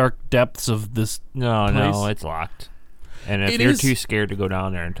 deep, dark depths of this No, place? it's locked. And if It you're is- too scared to go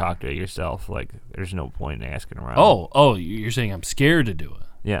down there and talk to it yourself, there's no point in asking around. Oh, you're saying I'm scared to do it.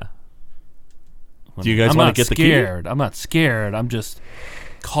 Yeah. Do you guys I'm want not to get the key? scared. I'm not scared. I'm just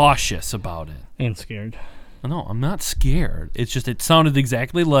cautious about it. And scared. No, I'm not scared. It's just it sounded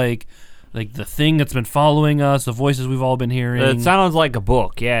exactly like the thing that's been following us, the voices we've all been hearing. It sounds like a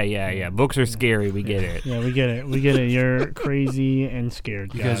book. Yeah. Books are scary. We get it. Yeah, we get it. You're crazy and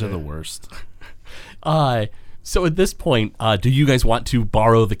scared. You guys are the worst. So at this point, do you guys want to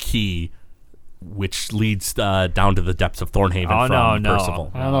borrow the key, which leads down to the depths of Thornhaven Oh, from no.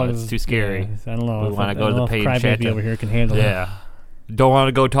 Percival? I don't know. It's too scary. I don't know. We wanna go to the Pain Crybaby Chateau. over here can handle it. Yeah. Don't want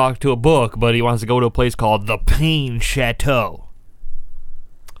to go talk to a book, but he wants to go to a place called the Pain Chateau.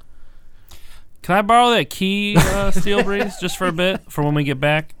 Can I borrow that key, Steel Breeze, just for a bit, for when we get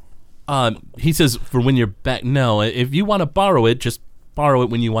back? He says, for when you're back, no, if you want to borrow it, just borrow it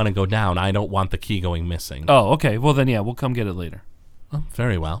when you want to go down. I don't want the key going missing. Oh, okay. Well, then, yeah, we'll come get it later. Oh,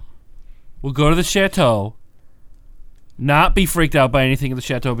 very well. We'll go to the chateau, not be freaked out by anything in the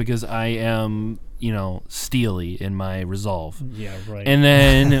chateau because I am, steely in my resolve. Yeah, right. And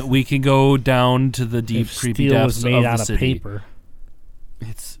then we can go down to the deep, if creepy steel depths was made of out the of city. paper.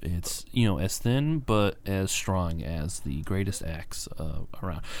 It's as thin but as strong as the greatest axe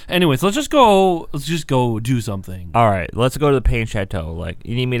around. Anyways, let's just go do something. All right, let's go to the Pain Chateau.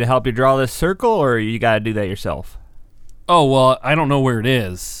 You need me to help you draw this circle, or you got to do that yourself? Oh, well, I don't know where it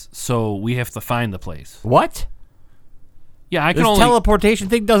is, so we have to find the place. What? Yeah, I can This only... teleportation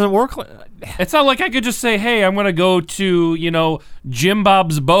thing doesn't work. It's not like I could just say, hey, I'm going to go to, Jim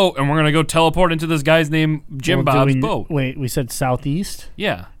Bob's boat, and we're going to go teleport into this guy's name, Jim Well, Bob's boat. Wait, we said southeast?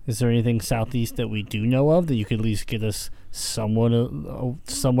 Yeah. Is there anything southeast that we do know of that you could at least get us somewhat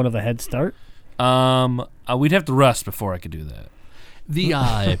of a head start? We'd have to rest before I could do that.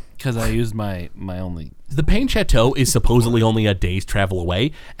 The Because I used my only... the Pain Chateau is supposedly only a day's travel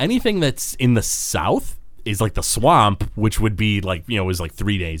away. Anything that's in the south is like the swamp, which would be like, is like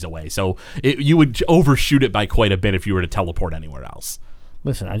 3 days away. So you would overshoot it by quite a bit if you were to teleport anywhere else.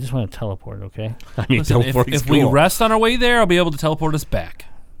 Listen, I just want to teleport, okay? I mean, Listen, teleporting's if we cool. rest on our way there, I'll be able to teleport us back.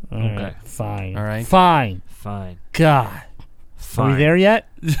 All right, fine. All right. Fine. Fine. God. Fine. Are we there yet?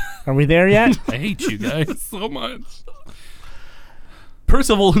 Are we there yet? I hate you guys so much.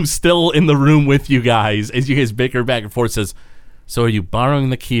 Percival, who's still in the room with you guys, as you guys bicker back and forth, says, so are you borrowing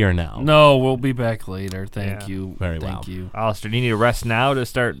the key or no? No, we'll be back later. Thank Yeah. you. Very Thank well. you. Alistair, do you need to rest now to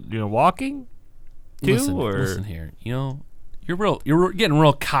start, walking? Too, Listen here. You're getting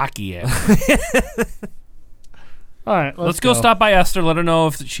real cocky at me. All right, Let's go stop by Esther. Let her know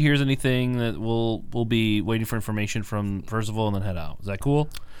if she hears anything. That we'll be waiting for information from Percival and then head out. Is that cool?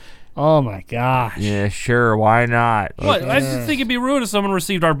 Oh, my gosh. Yeah, sure. Why not? What? I just think it'd be rude if someone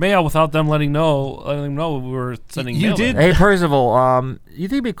received our mail without them letting them know we were sending mail. Hey, Percival, you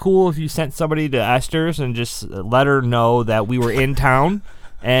think it'd be cool if you sent somebody to Esther's and just let her know that we were in town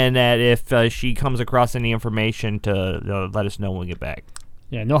and that if she comes across any information to let us know when we get back?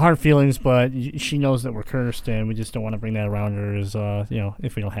 Yeah, no hard feelings, but she knows that we're cursed, and we just don't want to bring that around her as,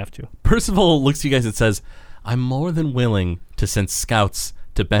 if we don't have to. Percival looks at you guys and says, I'm more than willing to send scouts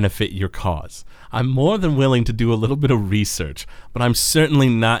to benefit your cause. I'm more than willing to do a little bit of research, but I'm certainly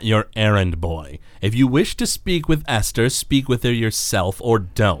not your errand boy. If you wish to speak with Esther, speak with her yourself or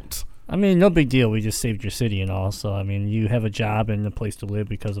don't. I mean, no big deal. We just saved your city and all, so, I mean, you have a job and a place to live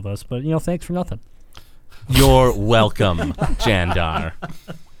because of us, but, thanks for nothing. You're welcome, Jandar.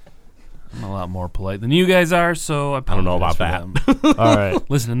 I'm a lot more polite than you guys are, so I don't know about apologize that. for them. All right,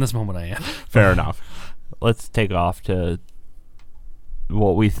 Listen, in this moment I am. Fair enough. let's take off to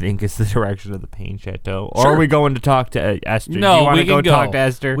what we think is the direction of the Pain Chateau. Or Sure. are we going to talk to Esther? Do you No, want we to go can go. talk to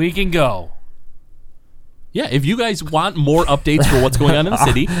Esther? We can go. Yeah, if you guys want more updates for what's going on in the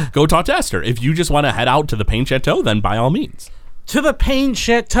city, go talk to Esther. If you just want to head out to the Pain Chateau, then by all means. To the Pain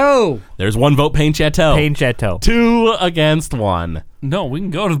Chateau! There's one vote, Pain Chateau. Pain Chateau. 2 against 1. No, we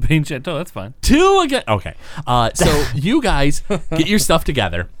can go to the Pain Chateau. That's fine. 2 again. Okay. So you guys get your stuff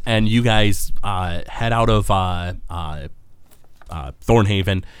together, and you guys head out of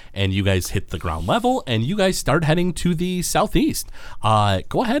Thornhaven, and you guys hit the ground level, and you guys start heading to the southeast.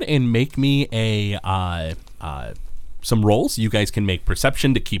 Go ahead and make me some rolls. You guys can make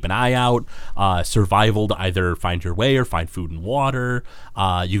perception to keep an eye out, survival to either find your way or find food and water.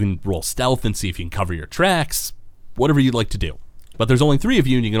 You can roll stealth and see if you can cover your tracks, whatever you'd like to do. But there's only 3 of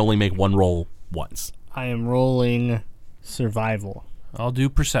you, and you can only make one roll once. I am rolling survival. I'll do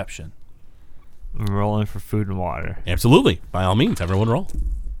perception. I'm rolling for food and water. Absolutely. By all means, everyone roll.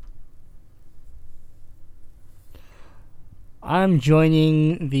 I'm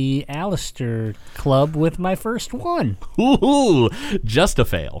joining the Alistair Club with my first one. Ooh, just a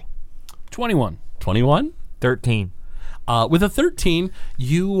fail. 21. 21? 13. With a 13,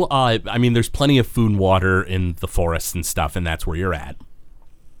 you, there's plenty of food and water in the forests and stuff, and that's where you're at.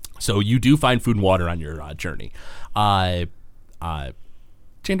 So you do find food and water on your journey. Chandra,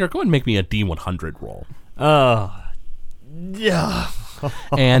 go ahead and make me a D100 roll. Yeah.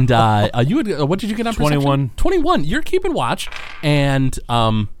 And you had, what did you get on 21. perception? 21. You're keeping watch. And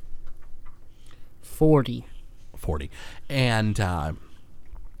 40. 40. And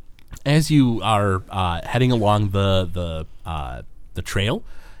as you are heading along the trail,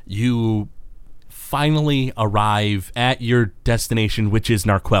 you finally arrive at your destination, which is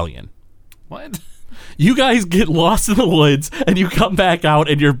Narquelion. What? You guys get lost in the woods, and you come back out,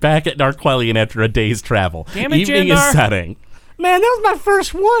 and you're back at Narquelion after a day's travel. Damn it, Evening Jandar. is setting. Man, that was my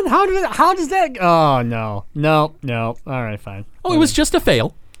first one. How does that? Oh no. All right, fine. Oh, it was just a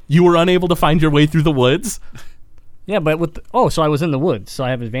fail. You were unable to find your way through the woods. Yeah, but so I was in the woods, so I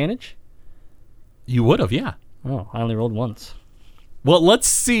have advantage. You would have, yeah. Oh, I only rolled once. Well, let's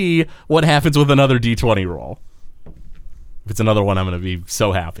see what happens with another D20 roll. If it's another one, I'm going to be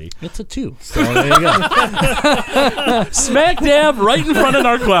so happy. It's a 2. So there you go. Smack dab right in front of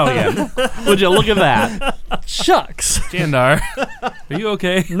Narquelian. Would you look at that? Shucks. Jandar, are you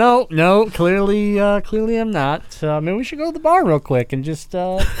okay? No, clearly I'm not. Maybe we should go to the bar real quick and just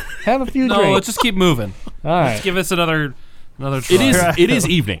have a few No, drinks. let's just keep moving. All right. Let's give us another try. It is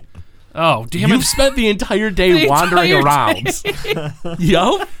evening. Oh, damn You've it. spent the entire day wandering around.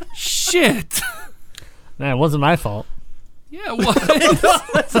 Yup. Shit. Nah, it wasn't my fault. Yeah, what?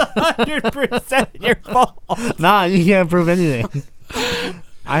 100% your fault. Nah, you can't prove anything.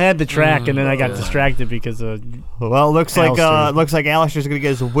 I had the track, and then I got distracted because of. Well, looks like Alistair. Alistair's gonna get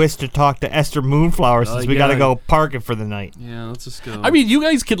his wish to talk to Esther Moonflower since we gotta go parking for the night. Yeah, let's just go. I mean, you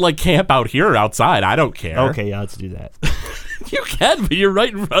guys could like camp out here or outside. I don't care. Okay, yeah, let's do that. You can, but you're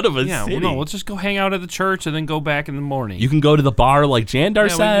right in front of a yeah, city. well, no, let's just go hang out at the church and then go back in the morning. You can go to the bar like Jandar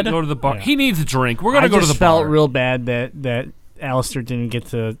yeah, said. we can go to the bar. Yeah. He needs a drink. We're gonna I go to just the felt bar. real bad that Alistair didn't get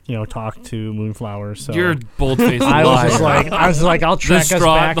to talk to Moonflower. So You're bold-faced I liar. was like, I'll track us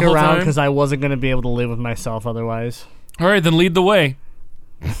Distraught back the whole around time? because I wasn't gonna be able to live with myself otherwise. All right, then lead the way.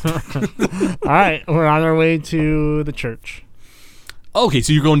 All right, we're on our way to the church. Okay,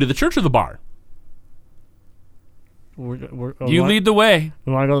 so you're going to the church or the bar? You lead the way.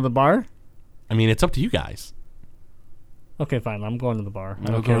 We want to go to the bar? I mean, it's up to you guys. Okay, fine. I'm going to the bar. I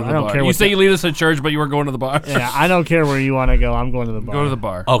Go don't to care. the I don't bar. care. You what say you lead us to church, but you were going to the bar. yeah, I don't care where you want to go. I'm going to the bar. Go to the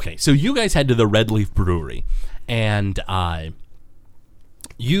bar. Okay, so you guys head to the Red Leaf Brewery, and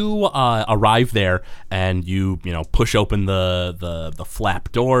you arrive there, and you push open the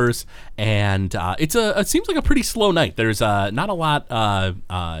flap doors, and it seems like a pretty slow night. There's not a lot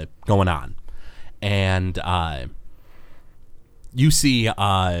going on, and you see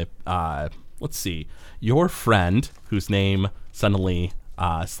let's see, your friend whose name suddenly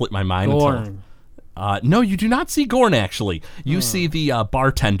slipped my mind. Gorn. No, you do not see Gorn, actually. You see the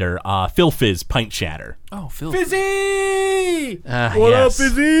bartender, Phil Fizz Pint Shatter. Oh, Phil. Fizzy! What up,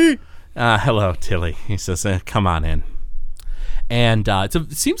 Fizzy? Hello, Tilly. He says, come on in. And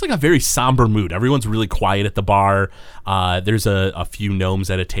it seems like a very somber mood. Everyone's really quiet at the bar. There's a few gnomes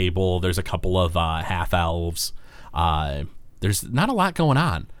at a table. There's a couple of half-elves. There's not a lot going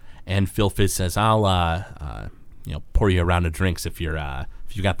on. And Phil Fizz says, I'll pour you a round of drinks if you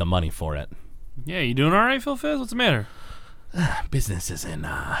got the money for it. Yeah, you doing all right, Phil Fizz? What's the matter? Business isn't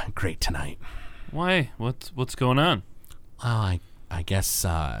great tonight. Why? What's going on? Well, I guess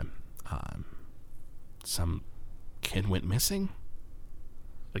some kid went missing.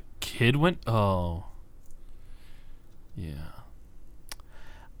 A kid went? Oh. Yeah.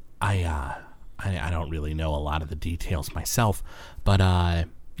 I don't really know a lot of the details myself, but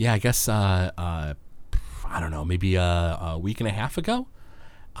yeah, I guess I don't know, maybe a week and a half ago,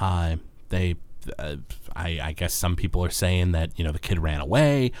 I guess some people are saying that the kid ran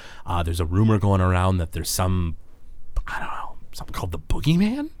away. There's a rumor going around that there's something called the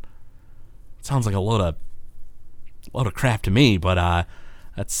Boogeyman. It sounds like a load of crap to me, but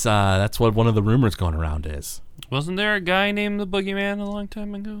that's what one of the rumors going around is. Wasn't there a guy named the Boogeyman a long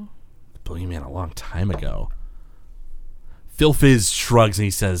time ago? The Boogeyman a long time ago. Phil Fizz shrugs and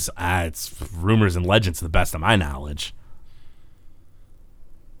he says, it's rumors and legends to the best of my knowledge.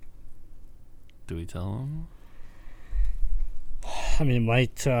 Do we tell him? I mean, it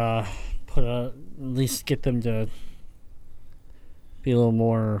might at least get them to be a little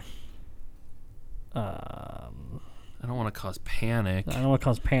more. I don't want to cause panic. I don't want to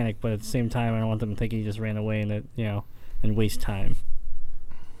cause panic, but at the same time, I don't want them thinking he just ran away and waste time.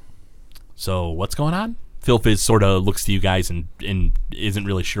 So what's going on? Phil Fizz sort of looks to you guys and isn't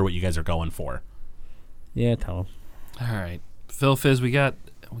really sure what you guys are going for. Yeah, tell him. All right, Phil Fizz, we kind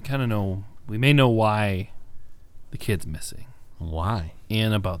of know. We may know why the kid's missing. Why?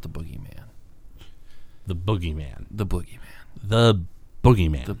 And about the Boogeyman. The Boogeyman. The Boogeyman. The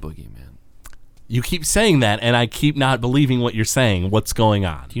Boogeyman. The Boogeyman. You keep saying that, and I keep not believing what you're saying. What's going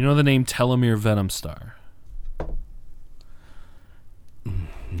on? Do you know the name Telomere Venomstar?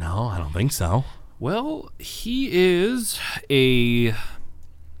 No, I don't think so. Well, he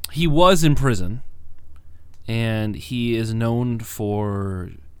was in prison, and he is known for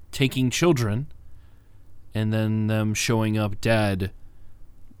taking children and then them showing up dead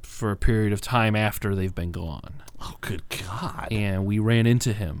for a period of time after they've been gone. Oh, good God. And we ran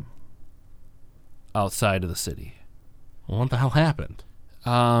into him outside of the city. What the hell happened?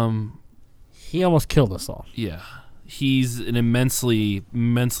 He almost killed us all. Yeah. He's an immensely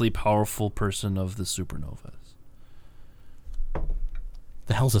powerful person of the supernovas.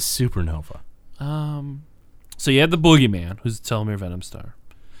 The hell's a supernova? So you had the Boogeyman, who's the Telomere Venomstar.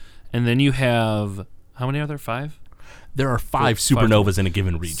 And then you have, how many are there? 5? There are 5 supernovas in a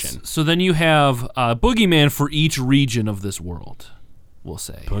given region. So then you have Boogeyman for each region of this world, we'll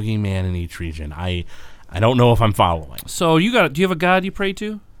say. Boogeyman in each region. I don't know if I'm following. So do you have a god you pray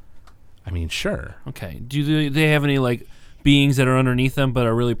to? I mean, sure. Okay. Do they have any like beings that are underneath them but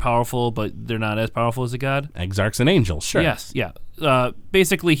are really powerful, but they're not as powerful as a god? Exarchs and angels, sure. Yes, yeah.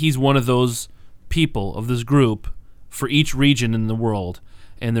 Basically, he's one of those people of this group for each region in the world,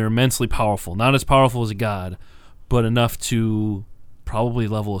 and they're immensely powerful. Not as powerful as a god, but enough to probably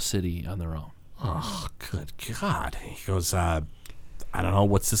level a city on their own. Oh, good God. He goes, I don't know,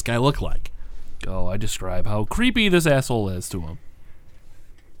 what's this guy look like? Oh, I describe how creepy this asshole is to him.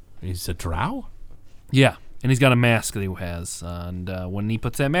 He's a drow? Yeah, and he's got a mask that he has, and when he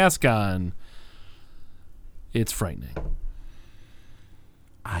puts that mask on, it's frightening.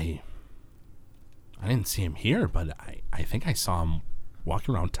 I didn't see him here, but I think I saw him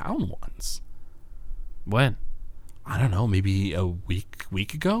walking around town once. When? I don't know, maybe a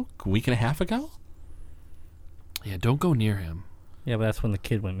week ago? A week and a half ago? Yeah, don't go near him. Yeah, but that's when the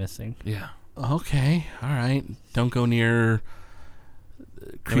kid went missing. Yeah. Okay, all right. Don't go near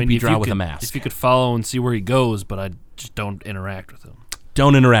creepy drow with a mask. If you could follow and see where he goes, but I just don't interact with him.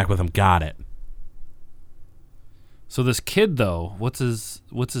 Don't interact with him. Got it. So this kid, though, what's his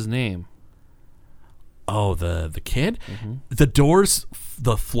name? Oh, the kid? Mm-hmm.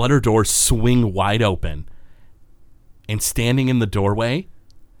 The flutter doors swing wide open. And standing in the doorway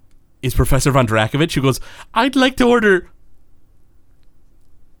is Professor Von Drakovich, who goes, I'd like to order...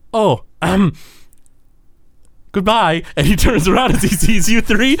 Oh, goodbye. And he turns around as he sees you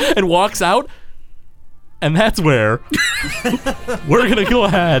three and walks out. And that's where we're going to go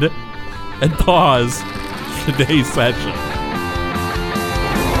ahead and pause today's session.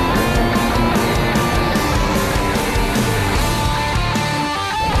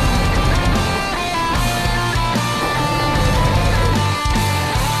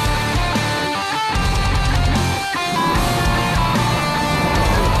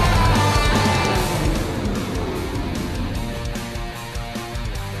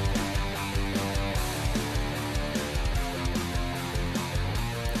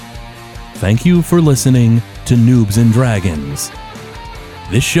 Thank you for listening to Noobs and Dragons.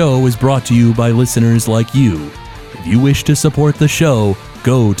 This show is brought to you by listeners like you. If you wish to support the show,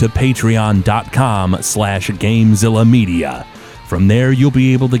 go to patreon.com/Gamezilla Media. From there, you'll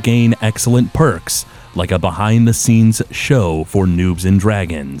be able to gain excellent perks, like a behind-the-scenes show for Noobs and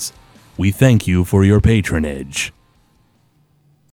Dragons. We thank you for your patronage.